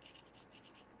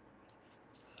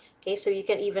 Okay, so you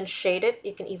can even shade it.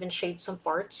 You can even shade some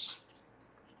parts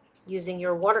using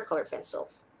your watercolor pencil.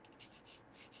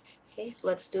 Okay, so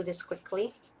let's do this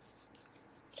quickly,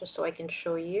 just so I can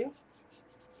show you.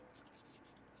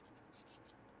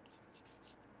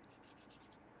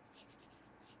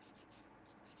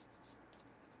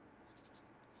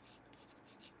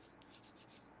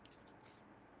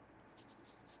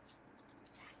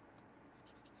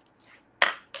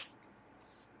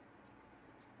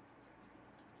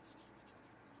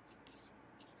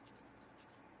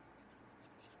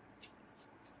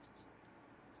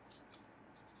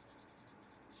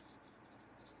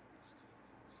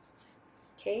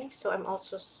 Okay, so I'm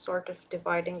also sort of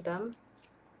dividing them,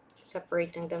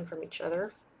 separating them from each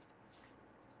other.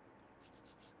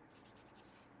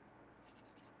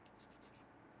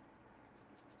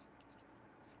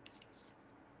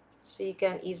 So you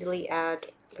can easily add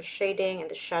the shading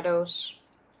and the shadows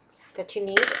that you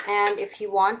need. And if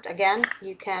you want, again,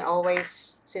 you can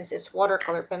always, since it's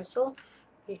watercolor pencil,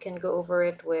 you can go over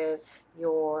it with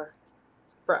your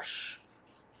brush.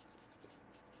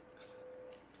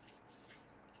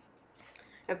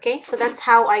 Okay, so that's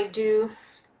how I do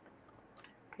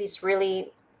these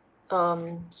really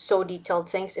so detailed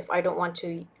things if I don't want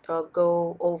to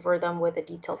go over them with a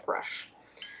detailed brush.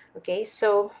 Okay,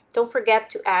 so don't forget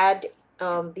to add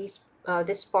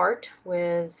this part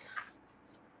with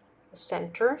the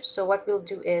center. So what we'll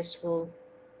do is we'll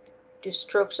do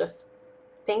strokes of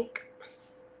pink.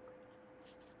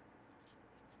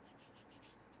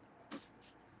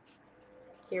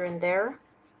 Here and there.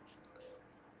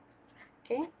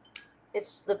 Okay,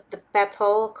 it's the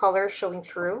petal color showing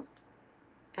through.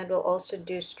 And we'll also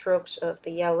do strokes of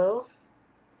the yellow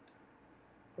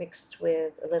mixed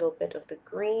with a little bit of the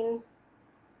green.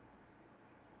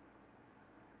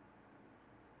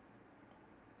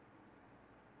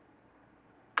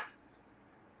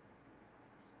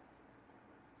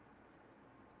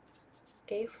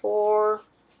 Okay, for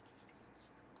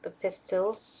the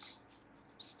pistils,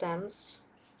 stems.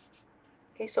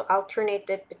 Okay, so alternate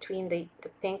it between the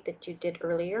pink that you did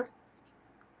earlier.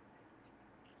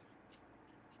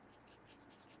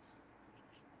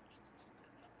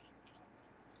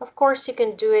 Of course, you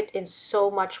can do it in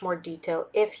so much more detail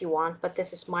if you want, but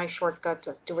this is my shortcut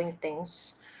of doing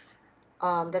things.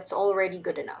 That's already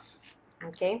good enough,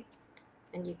 okay?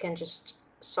 And you can just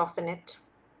soften it.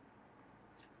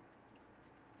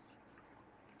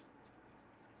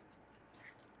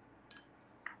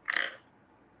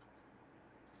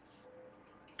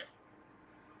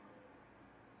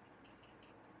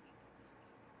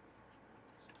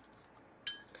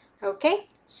 Okay,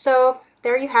 so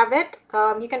there you have it.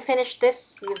 You can finish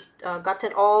this. You've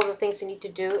gotten all the things you need to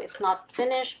do. It's not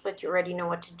finished, but you already know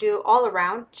what to do all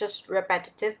around, just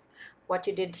repetitive. What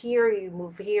you did here, you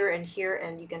move here,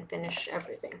 and you can finish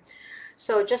everything.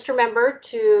 So just remember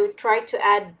to try to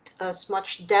add as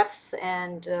much depth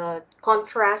and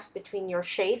contrast between your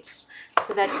shades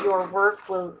so that your work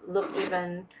will look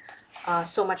even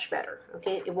so much better.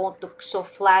 Okay, it won't look so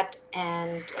flat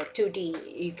and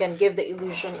 2D. You can give the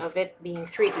illusion of it being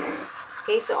 3D.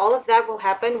 Okay, so all of that will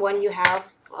happen when you have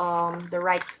the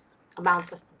right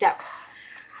amount of depth.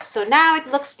 So now it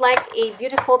looks like a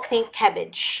beautiful pink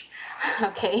cabbage.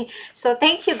 Okay, so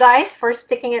thank you guys for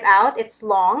sticking it out. It's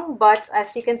long, but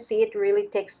as you can see, it really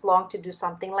takes long to do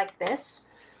something like this.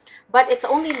 But it's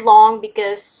only long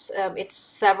because it's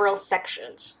several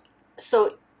sections.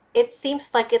 So it seems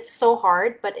like it's so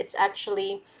hard, but it's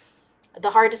actually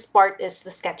the hardest part is the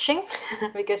sketching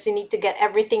because you need to get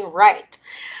everything right.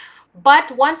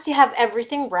 But once you have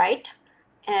everything right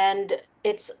and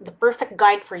it's the perfect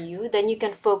guide for you, then you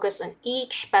can focus on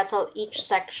each petal, each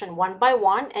section one by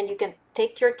one, and you can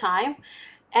take your time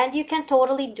and you can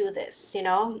totally do this. You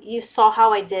know, you saw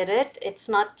how I did it. It's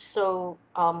not so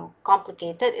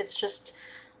complicated. It's just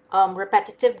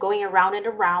repetitive, going around and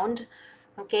around.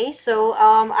 Okay, so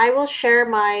I will share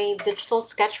my digital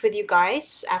sketch with you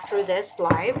guys after this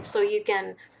live, so you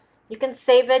can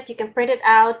save it, you can print it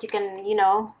out, you can, you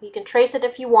know, you can trace it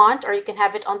if you want, or you can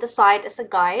have it on the side as a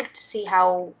guide to see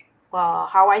how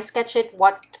I sketch it,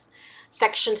 what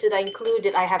sections did I include,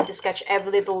 did I have to sketch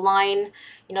every little line,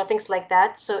 you know, things like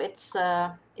that. So it's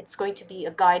going to be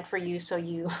a guide for you, so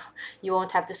you you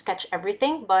won't have to sketch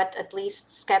everything, but at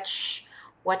least sketch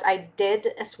what I did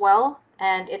as well.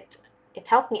 And it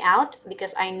helped me out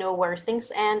because I know where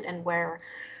things end and where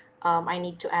I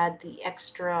need to add the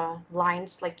extra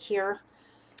lines like here.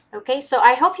 Okay, so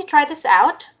I hope you try this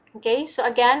out. Okay, so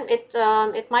again,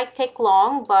 it might take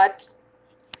long, but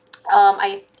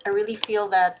I really feel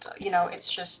that, you know,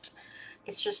 it's just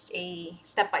a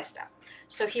step by step.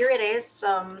 So here it is.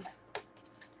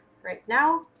 right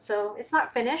now. So it's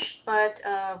not finished, but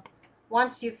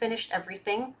once you've finished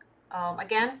everything,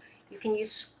 again, you can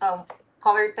use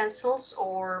colored pencils,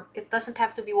 or it doesn't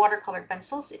have to be watercolor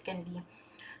pencils. It can be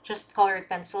just colored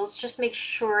pencils. Just make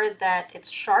sure that it's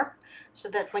sharp so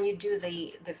that when you do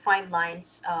the fine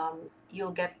lines,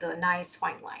 you'll get the nice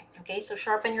fine line. Okay, so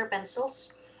sharpen your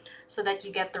pencils so that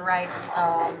you get the right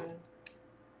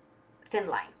thin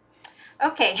line.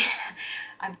 Okay,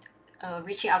 I'm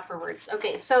reaching out for words.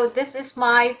 Okay, so this is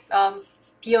my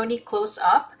peony close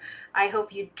up. I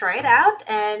hope you try it out,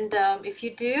 and if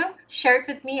you do, share it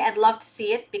with me. I'd love to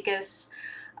see it because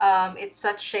it's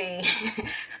such a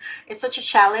it's such a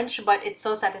challenge, but it's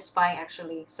so satisfying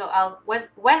actually. So I'll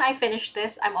when I finish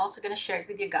this, I'm also gonna share it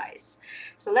with you guys.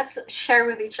 So let's share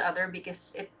with each other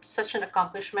because it's such an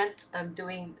accomplishment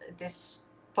doing this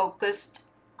focused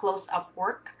close up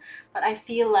work. But I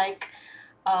feel like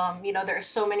there are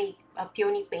so many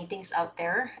peony paintings out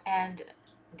there, and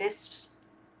this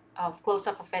close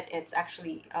up of it, it's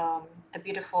actually a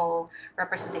beautiful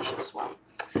representation as well.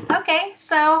 Okay,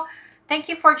 so thank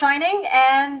you for joining,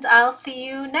 and I'll see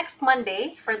you next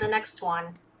Monday for the next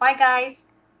one. Bye,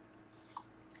 guys.